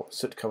 Oh,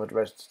 soot covered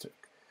redstone.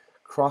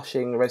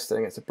 Crushing redstone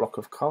against a block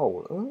of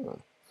coal. Oh,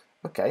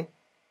 okay,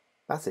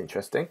 that's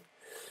interesting.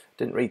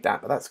 Didn't read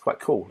that, but that's quite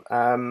cool.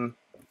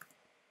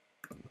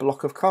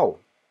 Block of coal.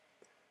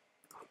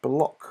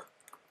 Block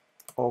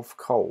of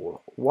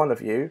coal. One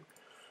of you.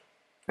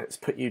 Let's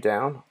put you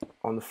down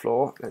on the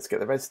floor. Let's get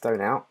the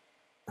redstone out.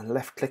 and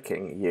left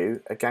clicking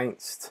you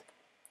against,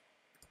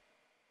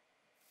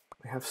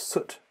 we have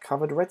soot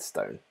covered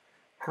redstone.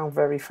 How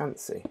very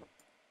fancy.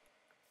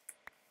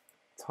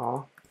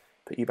 Tar,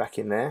 put you back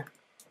in there.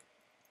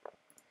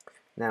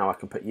 Now I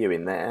can put you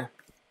in there.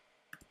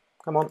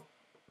 Come on,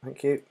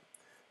 thank you.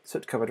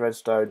 Soot covered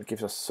redstone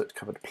gives us soot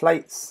covered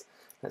plates.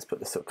 Let's put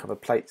the soot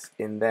covered plates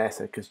in there,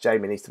 so because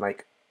Jamie needs to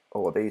make,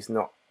 oh, these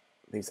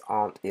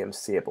aren't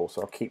EMCable,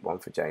 so I'll keep one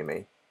for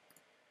Jamie.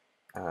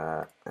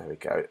 There we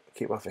go,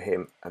 keep one for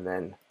him, and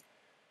then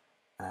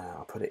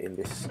I'll put it in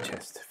this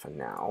chest for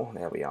now.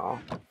 There we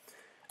are.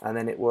 And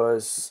then it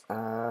was,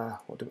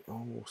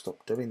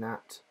 stop doing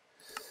that.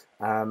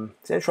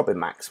 It's the only trouble with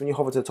Max. When you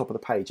hover to the top of the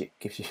page, it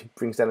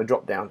brings down a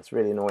drop down. It's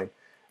really annoying.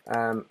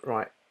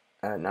 Right,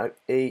 no,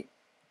 E,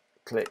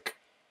 click,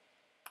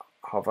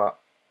 hover.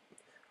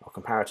 Our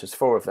comparators,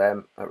 4 of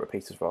them,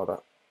 repeaters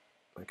rather.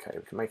 Okay,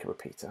 we can make a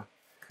repeater.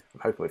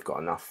 I'm hoping we've got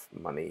enough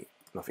money,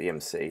 enough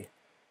EMC.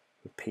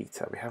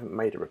 Repeater, we haven't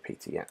made a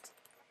repeater yet.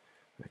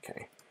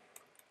 Okay.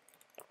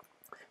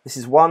 This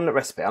is one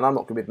recipe, and I'm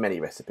not good with many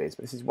recipes,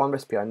 but this is one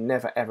recipe I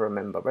never ever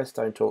remember.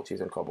 Redstone,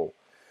 torches, and cobble.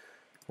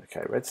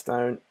 Okay,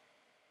 redstone,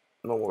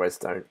 normal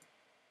redstone.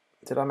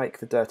 Did I make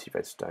the dirty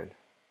redstone?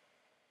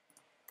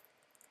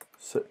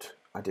 Soot.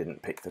 I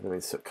didn't pick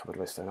the soot covered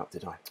redstone up,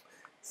 did I?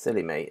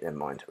 Silly me, never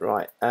mind.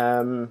 Right.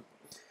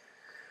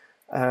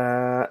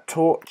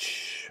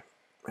 Torch.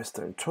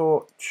 Redstone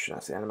torch.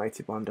 That's the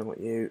animated one, don't want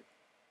you.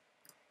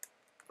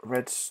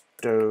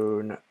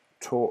 Redstone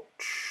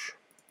torch.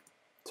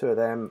 2 of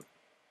them.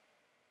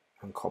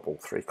 And cobble,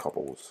 3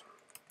 cobbles.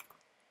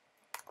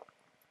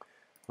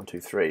 1,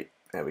 2, 3.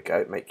 There we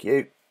go. Make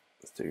you.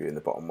 Let's do you in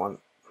the bottom one.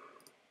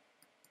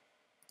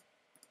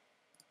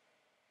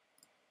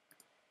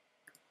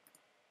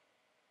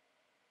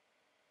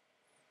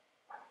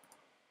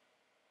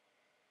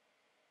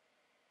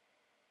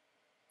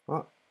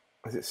 What?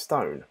 Is it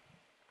stone?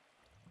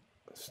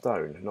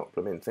 Stone, not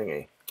blooming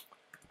thingy.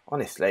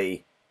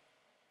 Honestly.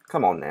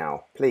 Come on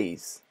now,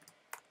 please.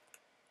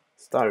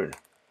 Stone.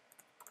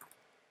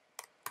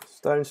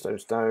 Stone, stone,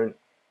 stone.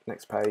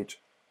 Next page.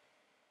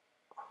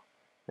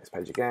 Next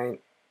page again.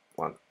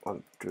 1,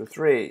 2,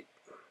 3.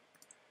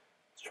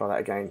 Let's try that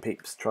again,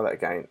 peeps. Try that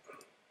again.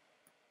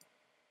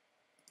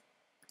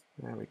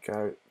 There we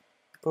go.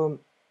 Boom.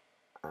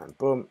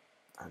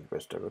 And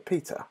redstone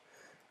repeater.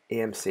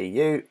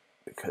 EMCU,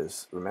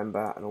 because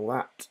remember and all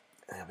that.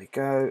 There we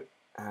go.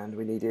 And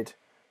we needed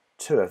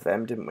 2 of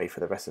them, didn't we,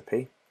 for the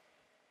recipe?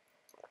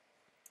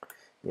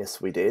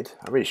 Yes, we did.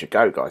 I really should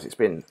go, guys. It's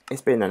been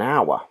an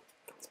hour.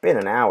 It's been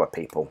an hour,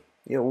 people.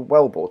 You're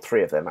well bored.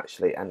 3 of them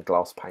actually, and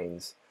glass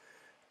panes,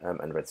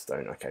 and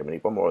redstone. Okay, we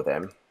need 1 more of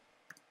them.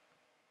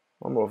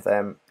 1 more of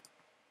them.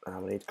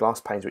 We need glass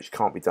panes, which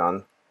can't be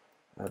done.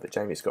 But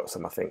Jamie's got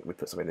some. I think we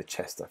put some in the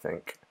chest. I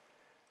think,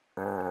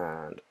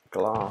 and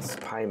glass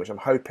pane, which I'm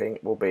hoping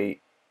will be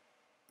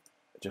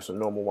just a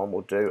normal one.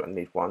 Will do. I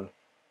need 1.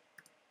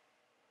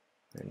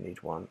 I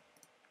need 1.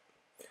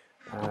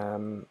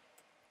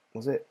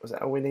 Was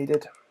that all we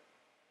needed?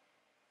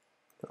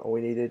 All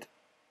we needed?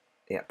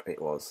 Yep,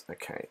 it was.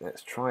 Okay,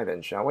 let's try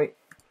then, shall we?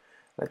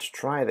 Let's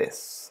try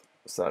this.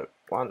 So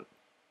 1,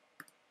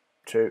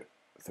 2,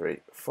 3,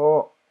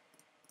 4.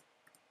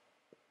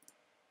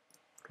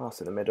 Glass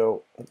in the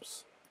middle.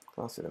 Oops.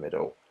 Glass in the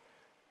middle.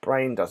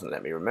 Brain doesn't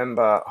let me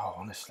remember. Oh,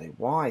 honestly,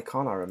 why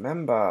can't I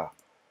remember?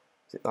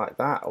 Is it like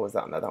that, or was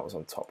that? No, that was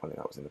on top. I think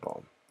that was in the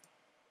bottom.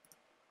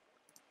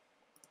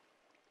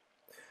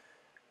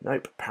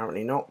 Nope,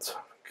 apparently not.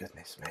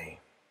 Goodness me.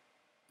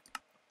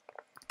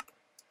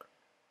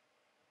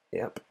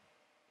 Yep.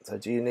 So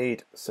do you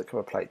need soot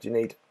covered plate? Do you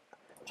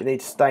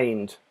need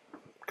stained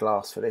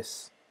glass for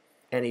this?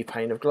 Any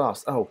pane of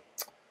glass? Oh,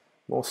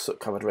 more soot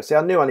covered redstone.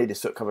 See, I knew I needed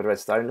soot covered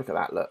redstone. Look at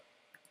that. Look,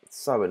 it's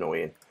so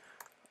annoying.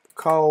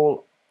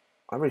 Coal.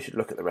 I really should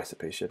look at the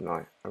recipes, shouldn't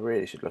I? I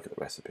really should look at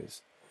the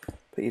recipes.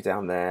 Put you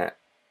down there.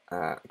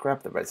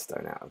 Grab the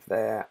redstone out of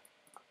there.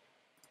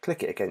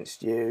 Click it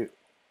against you.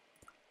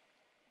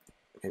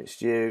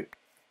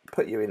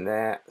 Put you in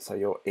there. So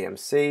you're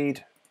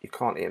EMC'd. You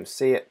can't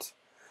EMC it.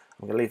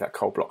 I'm going to leave that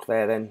coal block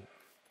there then.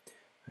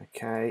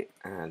 Okay,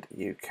 and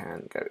you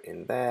can go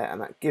in there,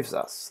 and that gives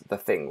us the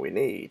thing we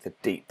need, the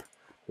deep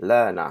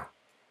learner.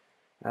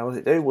 What does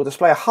it do? We'll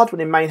display a HUD when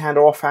in main hand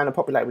or offhand and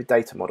populate with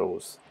data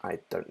models. I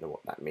don't know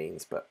what that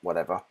means, but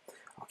whatever.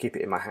 I'll keep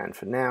it in my hand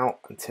for now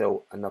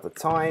until another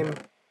time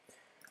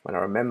when I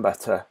remember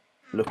to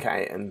look at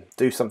it and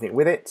do something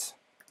with it.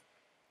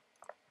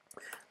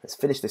 Let's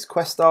finish this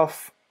quest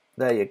off.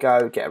 There you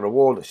go, get a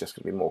reward. It's just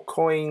going to be more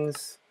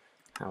coins.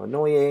 How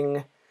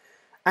annoying.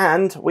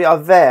 And we are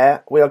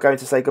there. We are going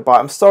to say goodbye.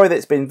 I'm sorry that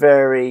it's been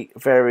very,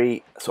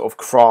 very sort of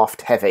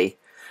craft heavy.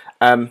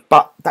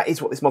 But that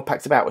is what this mod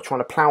pack's about. We're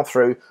trying to plough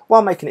through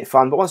while making it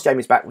fun. But once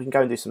Jamie's back, we can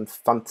go and do some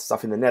fun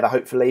stuff in the Nether,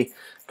 hopefully.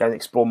 Go and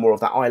explore more of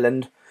that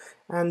island.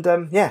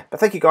 And yeah, but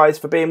thank you guys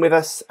for being with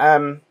us.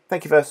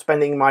 Thank you for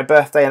spending my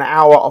birthday, an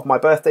hour of my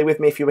birthday with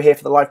me if you were here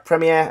for the live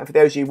premiere. And for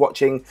those of you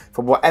watching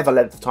for whatever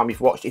length of time you've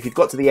watched, if you've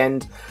got to the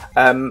end,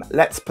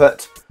 let's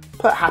put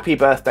happy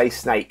birthday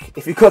Snake.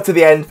 If you've got to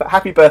the end, put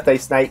happy birthday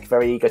Snake,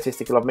 very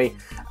egotistical of me,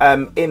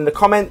 in the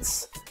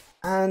comments.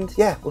 And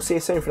yeah, we'll see you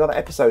soon for another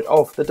episode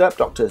of the Derp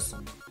Doctors.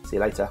 See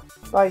you later.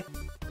 Bye.